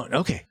 You don't.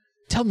 Okay,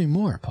 tell me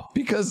more, Paul.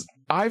 Because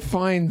I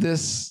find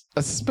this,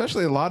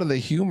 especially a lot of the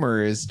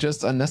humor, is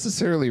just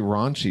unnecessarily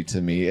raunchy to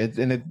me,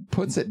 and it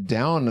puts it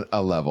down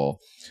a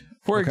level.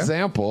 For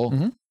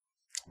example,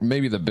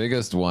 maybe the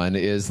biggest one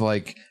is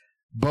like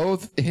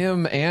both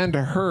him and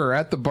her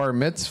at the bar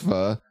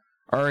mitzvah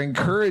are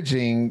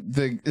encouraging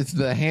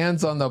the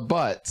hands on the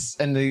butts,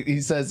 and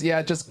he says,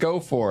 "Yeah, just go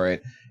for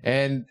it,"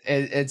 and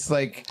it's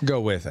like,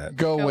 "Go with it,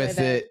 go with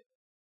it,"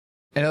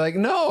 and like,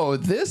 no,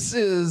 this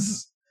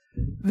is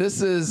it's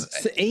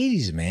the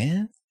 80s,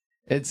 man.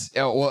 It's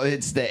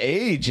the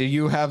age.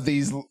 You have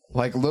these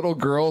like little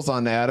girls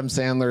on Adam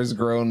Sandler's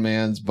grown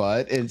man's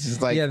butt. It's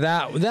just like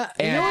that was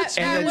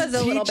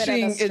a little bit of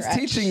a stretch. It's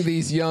teaching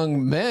these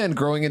young men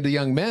growing into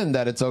young men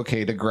that it's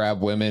okay to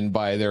grab women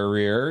by their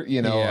rear,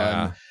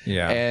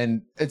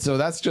 and so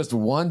that's just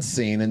one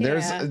scene, and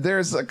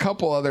there's a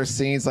couple other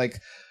scenes like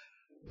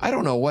I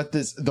don't know what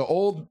the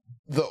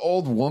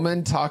old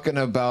woman talking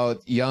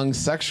about young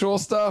sexual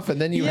stuff,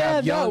 and then you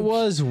have young that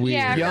was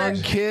weird. Young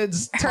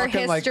kids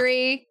talking her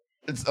history. Like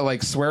it's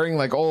like swearing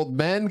like old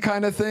men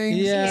kind of thing.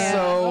 Yeah.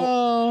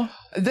 So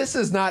this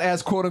is not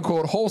as quote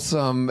unquote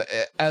wholesome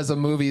as a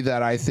movie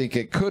that I think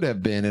it could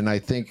have been, and I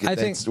think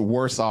it's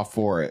worse off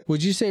for it.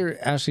 Would you say,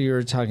 Ashley, you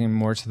were talking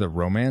more to the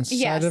romance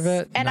side of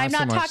it? And I'm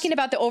not talking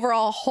about the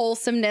overall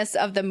wholesomeness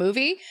of the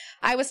movie.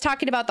 I was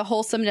talking about the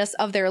wholesomeness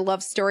of their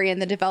love story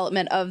and the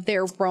development of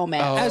their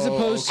romance, as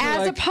opposed to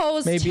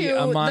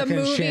the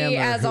movie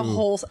as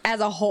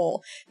a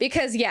whole.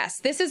 Because yes,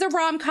 this is a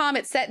rom-com.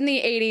 It's set in the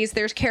 80s.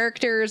 There's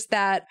characters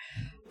that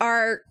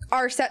are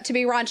set to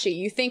be raunchy.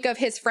 You think of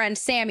his friend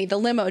Sammy, the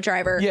limo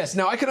driver. Yes.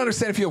 Now I can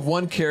understand if you have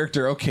one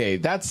character. Okay,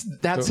 that's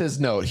his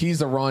note.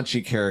 He's a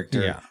raunchy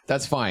character. Yeah.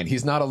 That's fine.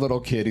 He's not a little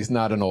kid. He's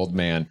not an old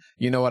man.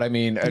 You know what I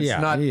mean?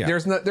 It's not. Yeah.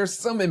 There's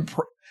some.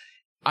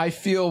 I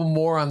feel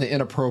more on the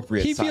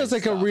inappropriate. He feels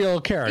like a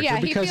real character. Yeah,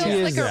 because he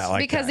is that.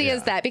 Because he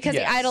is that. Because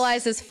he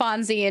idolizes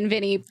Fonzie and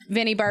Vinny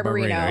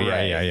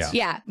Barbarino.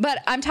 Yeah. But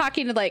I'm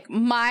talking to like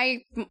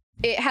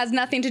it has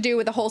nothing to do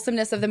with the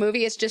wholesomeness of the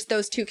movie. It's just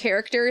those two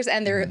characters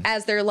and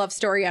as their love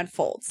story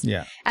unfolds.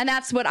 Yeah. And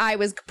that's what I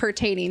was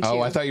pertaining to.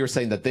 Oh, I thought you were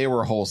saying that they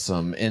were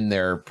wholesome in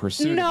their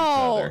pursuit of each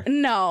other.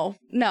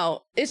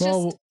 No. It's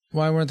just...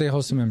 Why weren't they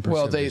wholesome in pursuit?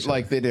 Well, they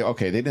did.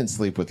 Okay, they didn't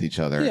sleep with each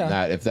other.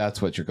 Yeah. If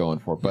that's what you're going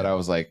for. But I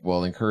was like,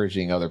 well,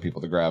 encouraging other people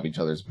to grab each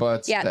other's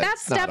butts. Yeah,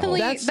 that's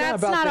definitely that's not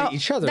about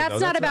each other. That's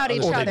not about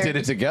each other. Well, they did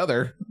it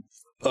together.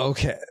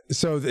 Okay,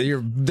 so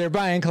they're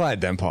buying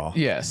Clyde then, Paul.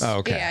 Yes.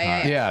 Okay.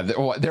 Yeah.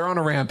 They're on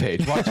a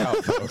rampage. Watch out,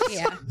 folks.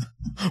 Yeah.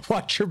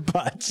 Watch your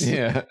butts.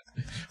 Yeah.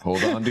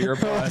 Hold on to your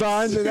butts. Hold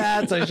on to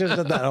that. I should have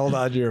said that. Hold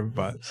on to your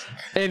butts.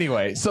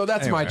 Anyway, so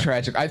that's my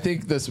tragic. I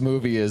think this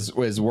movie is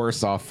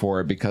worse off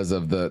for it because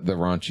of the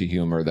raunchy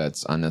humor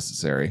that's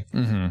unnecessary.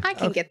 Mm-hmm. I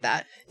can get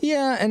that.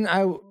 Yeah, and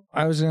I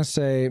was going to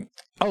say,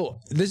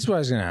 this is what I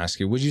was going to ask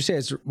you. Would you say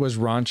it was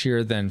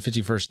raunchier than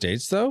 50 First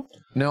Dates, though?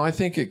 No, I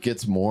think it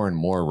gets more and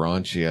more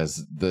raunchy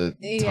as the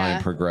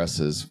time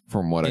progresses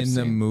from what I've seen.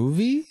 In the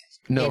movie?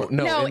 No, in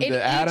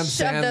the Adam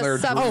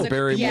Sandler, Drew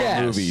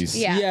Barrymore movies.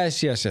 Yeah.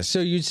 Yes. So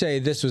you'd say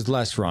this was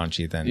less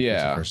raunchy than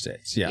 50 First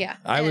Dates. Yeah.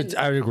 I would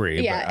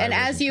agree. Yeah, and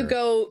as you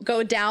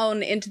go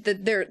down into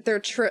their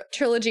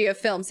trilogy of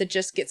films, it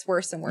just gets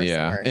worse and worse.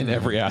 Yeah, and worse. in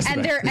every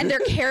aspect. And their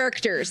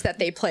characters that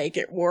they play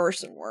get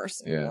worse and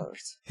worse and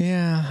worse.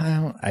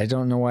 Yeah, I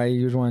don't know why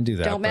you'd want to do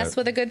that. Don't mess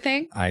with a good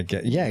thing.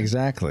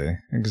 Exactly.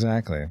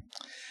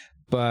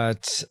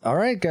 But all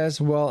right, guys.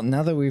 Well,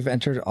 now that we've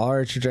entered all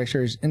our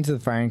trajectories into the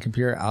firing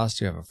computer, Alice,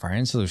 do you have a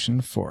firing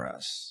solution for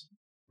us?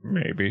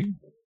 Maybe.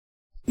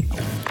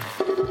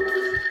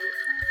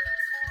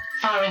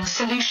 Firing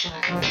solution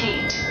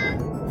complete.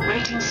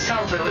 Rating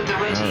salvo at the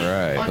ready. All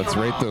right, let's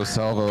rate those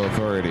salvo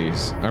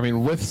authorities. I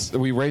mean,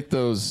 we rate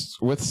those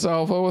with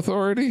salvo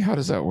authority? How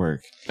does that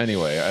work?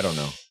 Anyway, I don't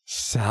know.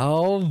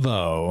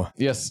 Salvo.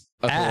 Yes,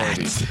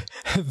 authority.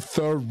 At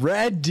the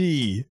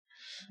ready.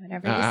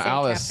 Whatever you say,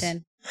 Alice.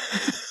 Captain.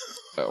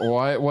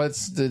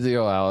 What's the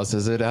deal, Alice?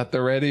 Is it at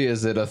the ready?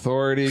 Is it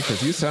authority?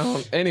 Because you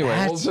sound... Anyway,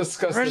 we'll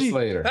discuss this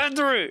later. At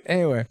the ready.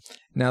 Anyway,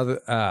 now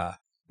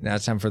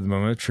it's time for the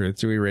moment of truth.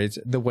 Do we rate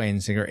The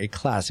Wedding Singer a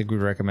classic? We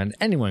recommend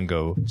anyone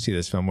go see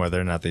this film,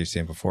 whether or not they've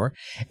seen it before.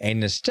 A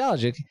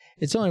nostalgic,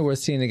 it's only worth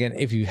seeing again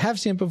if you have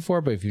seen it before,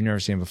 but if you've never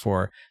seen it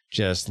before,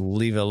 just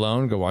leave it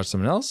alone, go watch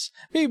someone else,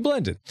 maybe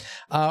blend it.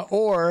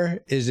 Or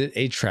is it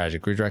a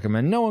tragic? We'd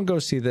recommend no one go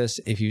see this.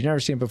 If you've never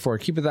seen it before,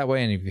 keep it that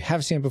way. And if you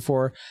have seen it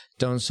before,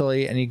 don't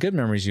sully any good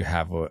memories you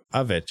have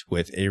of it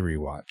with a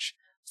rewatch.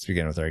 Let's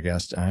begin with our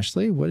guest,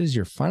 Ashley. What is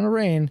your final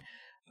reign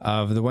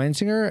of The Wedding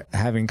Singer,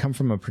 having come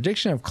from a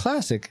prediction of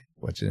classic?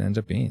 What did it end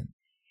up being?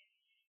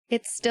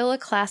 It's still a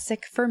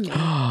classic for me.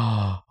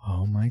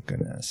 Oh my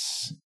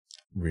goodness.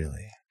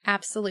 Really?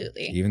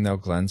 Absolutely. Even though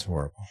Glenn's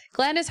horrible.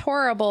 Glenn is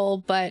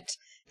horrible, but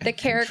the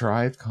character...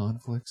 Contrived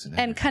conflicts.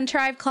 And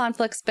contrived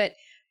conflicts, but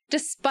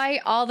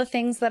despite all the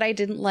things that I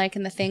didn't like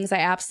and the things I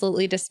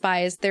absolutely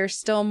despise, there's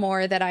still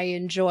more that I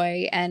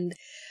enjoy. And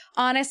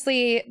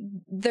honestly,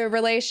 the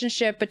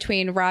relationship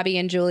between Robbie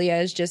and Julia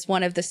is just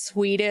one of the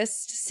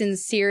sweetest,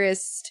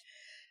 sincerest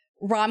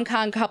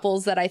rom-com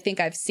couples that I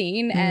think I've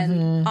seen.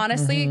 And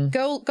honestly,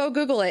 go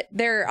Google it.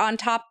 They're on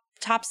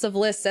tops of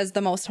lists as the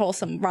most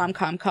wholesome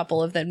rom-com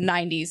couple of the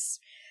 90s.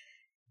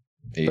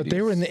 80s. But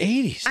they were in the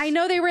 80s. I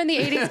know they were in the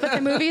 80s, but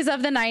the movies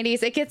of the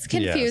 90s, it gets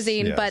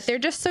confusing, yes. but they're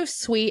just so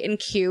sweet and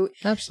cute.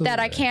 Absolutely. That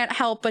I can't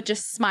help but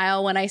just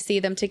smile when I see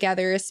them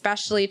together,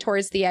 especially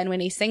towards the end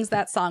when he sings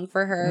that song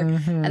for her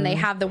and they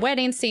have the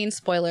wedding scene,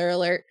 spoiler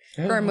alert,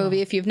 for a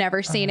movie if you've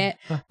never seen it.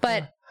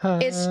 But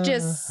it's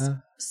just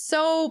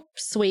so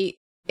sweet.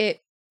 It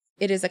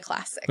is a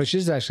classic. Which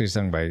is actually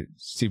sung by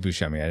Steve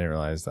Buscemi. I didn't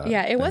realize that.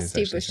 Yeah, it was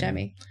Steve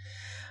Buscemi.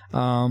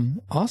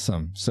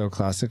 Awesome. So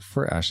classic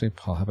for Ashley.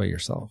 Paul, how about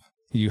yourself?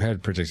 You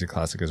had predicted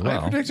classic as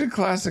well. I predicted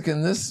classic,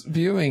 and this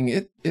viewing,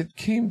 it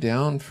came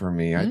down for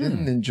me. I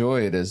didn't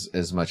enjoy it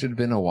as much. It had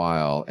been a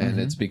while, and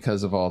it's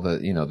because of all the,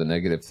 the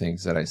negative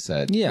things that I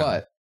said. Yeah.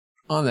 But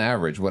on the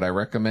average, would I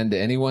recommend to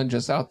anyone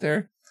just out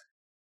there?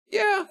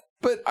 Yeah.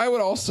 But I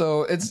would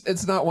also,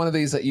 it's not one of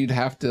these that you'd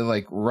have to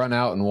like run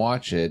out and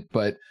watch it,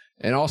 but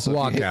and also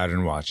walk out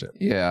and watch it.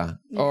 Yeah.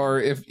 Or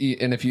if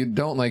you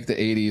don't like the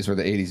 80s or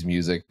the 80s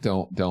music,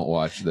 don't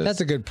watch this. That's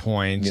a good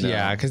point.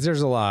 Yeah, because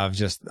there's a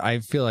lot of I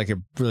feel like it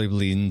really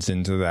leans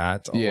into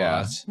that a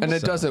lot. And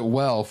it does it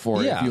well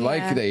for if you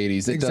like the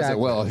 80s. It does it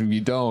well. If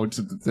you don't,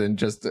 then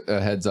just a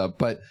heads up.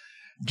 But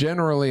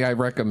generally, I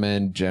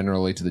recommend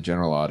to the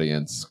general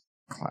audience,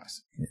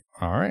 classic.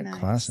 All right,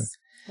 classic.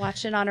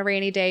 Watch it on a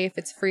rainy day if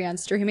it's free on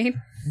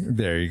streaming.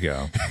 There you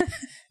go.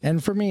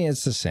 And for me,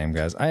 it's the same,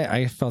 guys.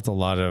 I felt a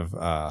lot of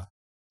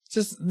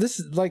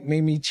this like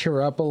made me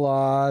tear up a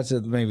lot.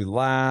 It made me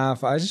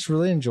laugh. I just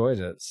really enjoyed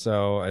it.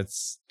 So it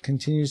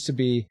continues to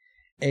be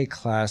a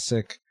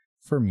classic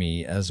for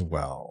me as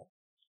well.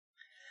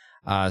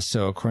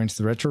 So according to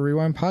the Retro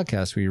Rewind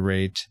podcast, we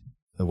rate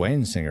The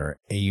Wedding Singer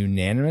a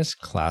unanimous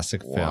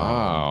classic film.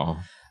 Wow.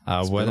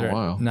 It's been a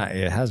while.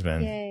 It has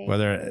been. Yay.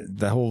 Whether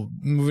the whole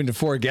moving to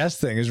 4 guest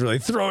thing is really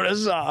throwing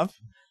us off.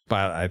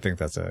 But I think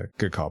that's a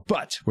good call.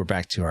 But we're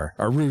back to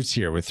our roots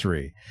here with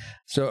 3.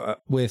 So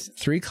with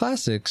 3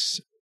 classics,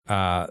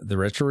 the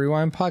Retro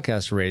Rewind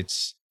podcast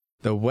rates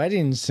The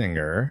Wedding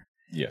Singer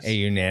a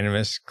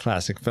unanimous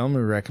classic film.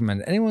 We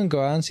recommend anyone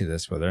go out and see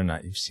this, whether or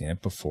not you've seen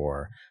it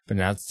before. But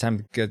now it's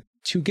time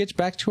to get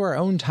back to our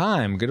own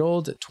time. Good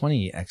old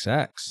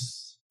 20XX.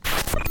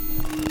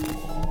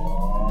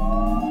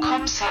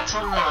 Comsat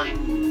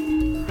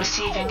online.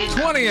 Receiving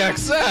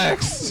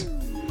 20XX!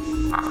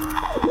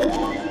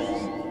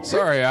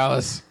 Sorry,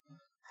 Alice.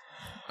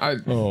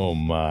 Oh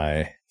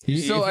my!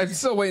 I'm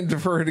still waiting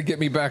for her to get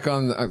me back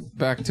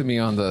to me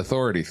on the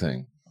authority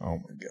thing. Oh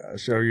my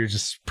gosh! Oh, you're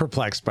just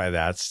perplexed by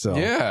that still.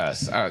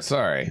 Yes.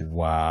 Sorry.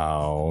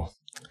 Wow.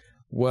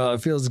 Well,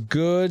 it feels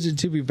good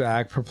to be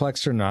back,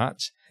 perplexed or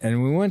not.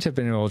 And we wouldn't have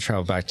been able to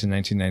travel back to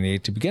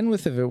 1998 to begin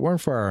with if it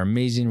weren't for our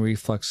amazing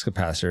reflux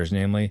capacitors,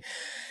 namely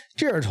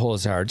Jared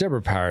Holzhauer,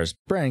 Deborah Powers,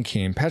 Brian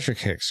Keane, Patrick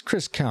Hicks,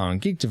 Chris Cowan,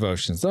 Geek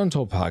Devotions, The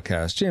Untold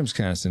Podcast, James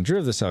Kennison, Drew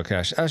of the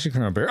Cellcache, Ashley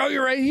Cronenberg. Oh,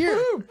 you're right here.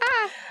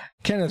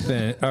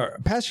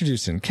 Pastor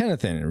Dewson,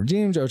 Kennethan,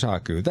 Redeemed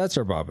Otaku, That's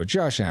Our Baba,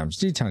 Josh Adams,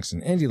 D.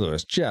 Tungsten, Andy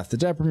Lewis, Jeff, The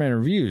Dapper Man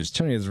Reviews,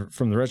 Tony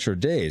from the Retro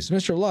Days,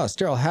 Mr. Lost,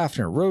 Daryl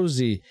Hafner,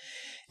 Rosie,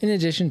 in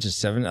addition to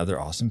 7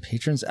 other awesome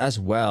patrons as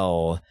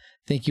well.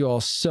 Thank you all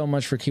so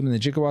much for keeping the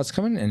gigawatts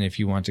coming. And if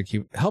you want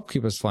to help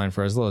keep us flying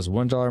for as low as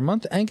 $1 a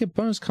month and get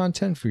bonus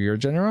content for your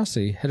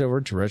generosity, head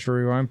over to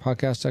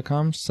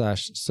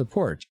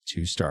retrorewindpodcast.com/support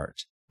to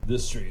start.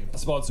 This stream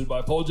is sponsored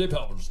by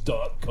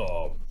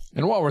PaulJPowers.com.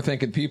 And while we're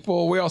thanking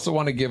people, we also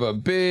want to give a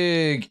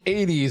big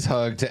 80s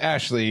hug to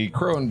Ashley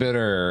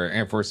Krohenbitter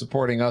and for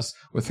supporting us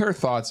with her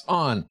thoughts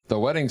on The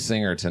Wedding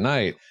Singer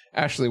tonight.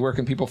 Ashley, where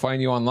can people find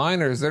you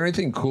online, or is there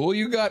anything cool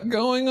you got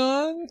going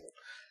on?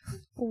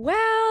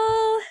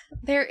 Well,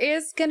 there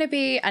is going to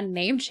be a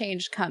name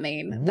change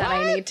coming that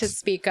I need to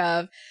speak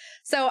of.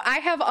 So I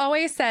have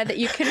always said that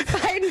you can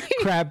find me.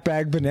 Crab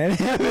bag banana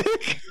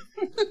hammock.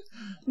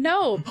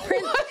 No,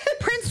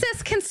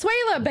 Princess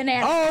Consuela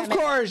banana. Oh, of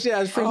course,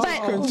 yes, Princess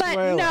Consuela.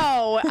 But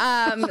no,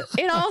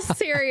 in all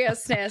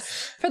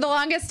seriousness, for the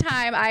longest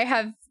time I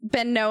have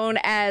been known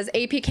as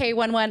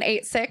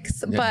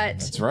APK1186, but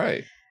that's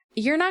right.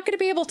 You're not going to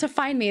be able to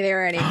find me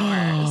there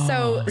anymore.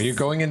 So are you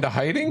going into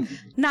hiding?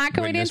 Not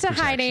going into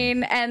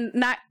hiding and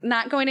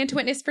not going into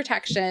witness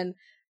protection.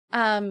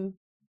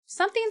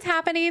 Something's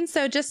happening,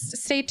 so just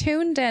stay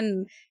tuned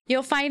and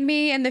you'll find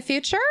me in the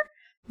future,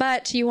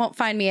 but you won't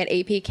find me at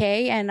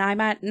APK, and I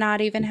might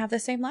not even have the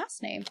same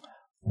last name.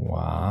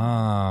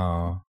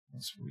 Wow.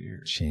 That's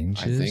weird.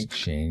 Changes. I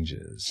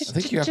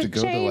think you have to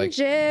go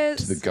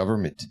to the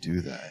government to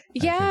do that.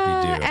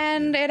 Yeah,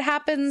 and it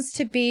happens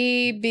to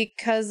be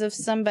because of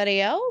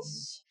somebody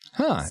else.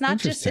 Huh. It's not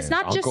just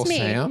Uncle me.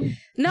 Sam?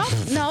 No,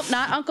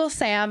 not Uncle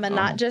Sam, and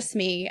not just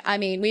me. I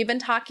mean, we've been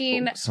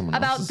talking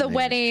about the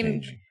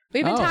wedding.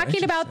 We've been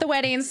talking about The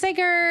Wedding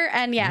Singer,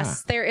 and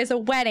yes, there is a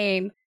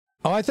wedding.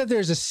 Oh, I thought there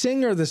was a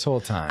singer this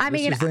whole time. I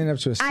mean, this was leading up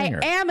to a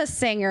singer. I am a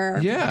singer,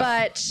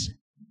 but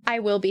I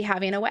will be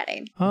having a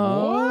wedding.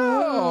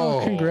 Oh,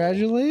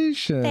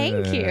 congratulations.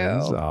 Thank you.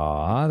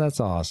 Aw,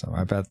 that's awesome.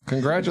 I bet.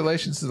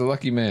 Congratulations to the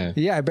lucky man.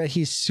 Yeah, I bet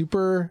he's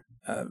super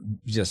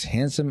just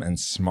handsome and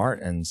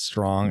smart and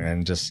strong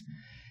and just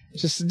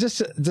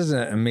does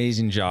an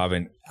amazing job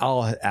in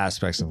all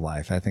aspects of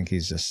life. I think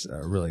he's just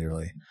a really,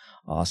 really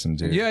awesome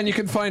dude. Yeah, and you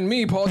can find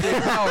me,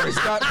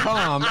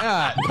 PaulJPowers.com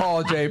at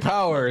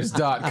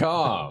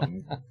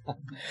PaulJPowers.com.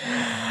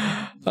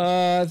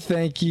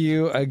 Thank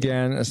you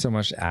again so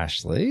much,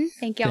 Ashley.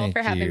 Thank y'all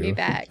for having me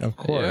back. Of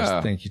course.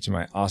 Yeah. Thank you to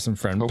my awesome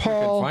friend, Hope Paul.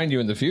 we can find you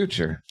in the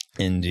future.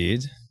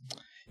 Indeed.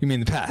 You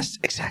mean the past?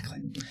 Exactly.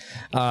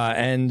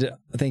 And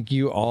thank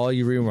you, all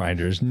you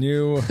rewinders,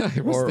 new I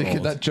was or thinking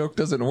old. that joke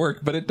doesn't work,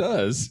 but it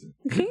does.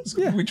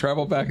 Yeah. We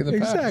travel back in the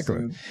past.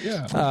 Exactly.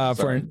 Yeah.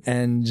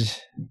 And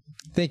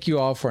thank you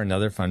all for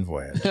another fun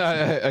voyage.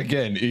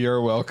 Again,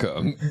 you're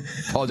welcome.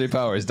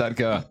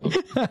 PaulJPowers.com.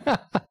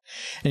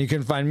 And you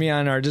can find me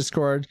on our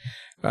Discord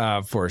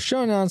for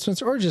show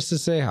announcements or just to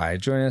say hi.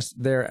 Join us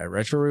there at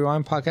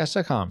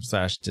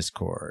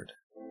retrorewindpodcast.com/Discord.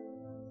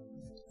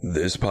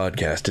 This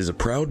podcast is a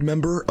proud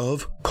member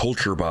of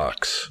Culture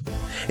Box,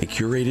 a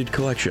curated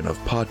collection of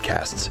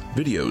podcasts,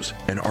 videos,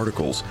 and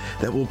articles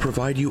that will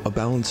provide you a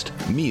balanced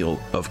meal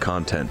of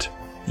content.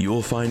 You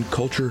will find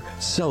culture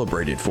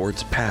celebrated for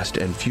its past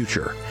and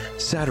future,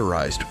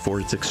 satirized for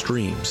its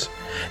extremes,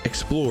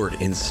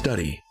 explored in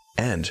study,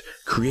 and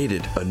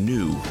created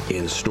anew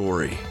in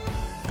story.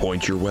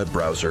 Point your web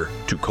browser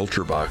to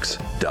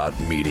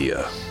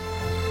culturebox.media.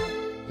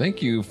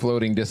 Thank you,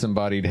 floating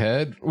disembodied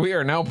head. We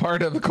are now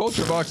part of the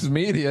Culture Box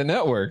Media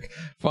Network.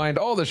 Find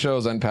all the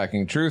shows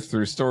unpacking truth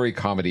through story,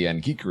 comedy,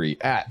 and geekery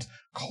at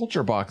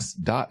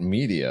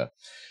culturebox.media.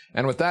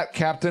 And with that,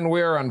 Captain, we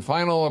are on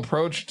final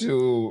approach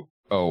to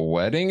a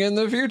wedding in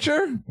the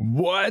future?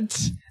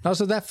 What?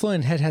 Also, that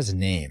floating head has a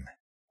name.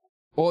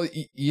 Well,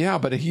 yeah,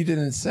 but he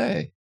didn't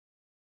say.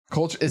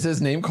 Culture is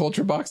his name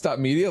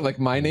culturebox.media? Like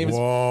my name is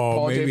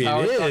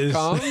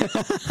pauljpowers.com?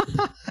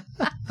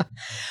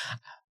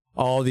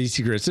 All these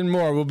secrets and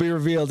more will be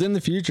revealed in the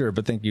future,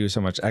 but thank you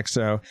so much,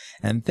 EXO,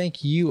 and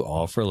thank you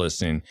all for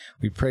listening.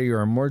 We pray you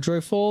are more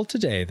joyful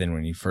today than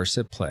when you first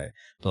hit play.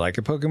 But like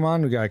a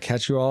Pokemon, we gotta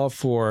catch you all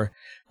for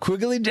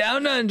Quigley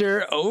Down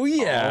Under. Oh,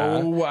 yeah.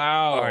 Oh,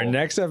 wow. Our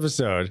next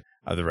episode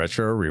of the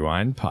Retro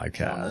Rewind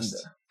podcast.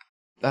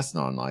 That's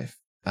not a knife.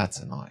 That's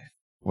a knife.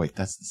 Wait,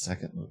 that's the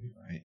second movie,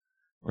 right?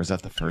 Or is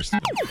that the first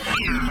movie?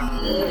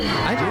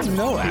 I don't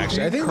know,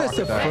 actually. I think that's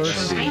the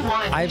first.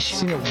 I've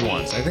seen it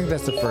once. I think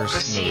that's the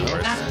first movie.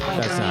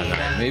 That's not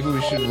that. Maybe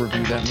we should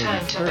review that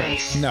movie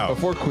first. No.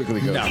 Before Quigley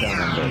goes down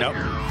under. Nope.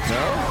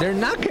 No? They're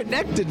not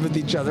connected with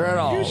each other at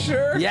all. You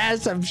sure?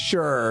 Yes, I'm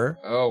sure.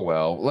 Oh,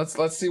 well. Let's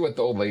see what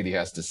the old lady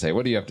has to say.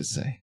 What do you have to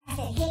say? I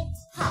said hip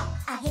hop,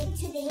 a hip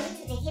to the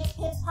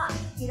hip hop.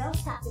 You don't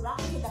stop the rock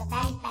to the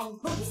bang bang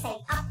boogie. Say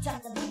up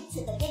jump the boot to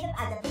the rhythm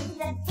of the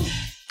beat.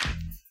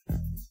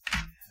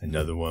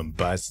 Another one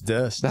bites the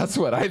dust. That's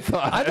what I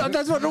thought. I thought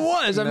that's what it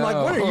was. I'm like,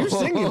 what are you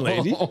singing, lady?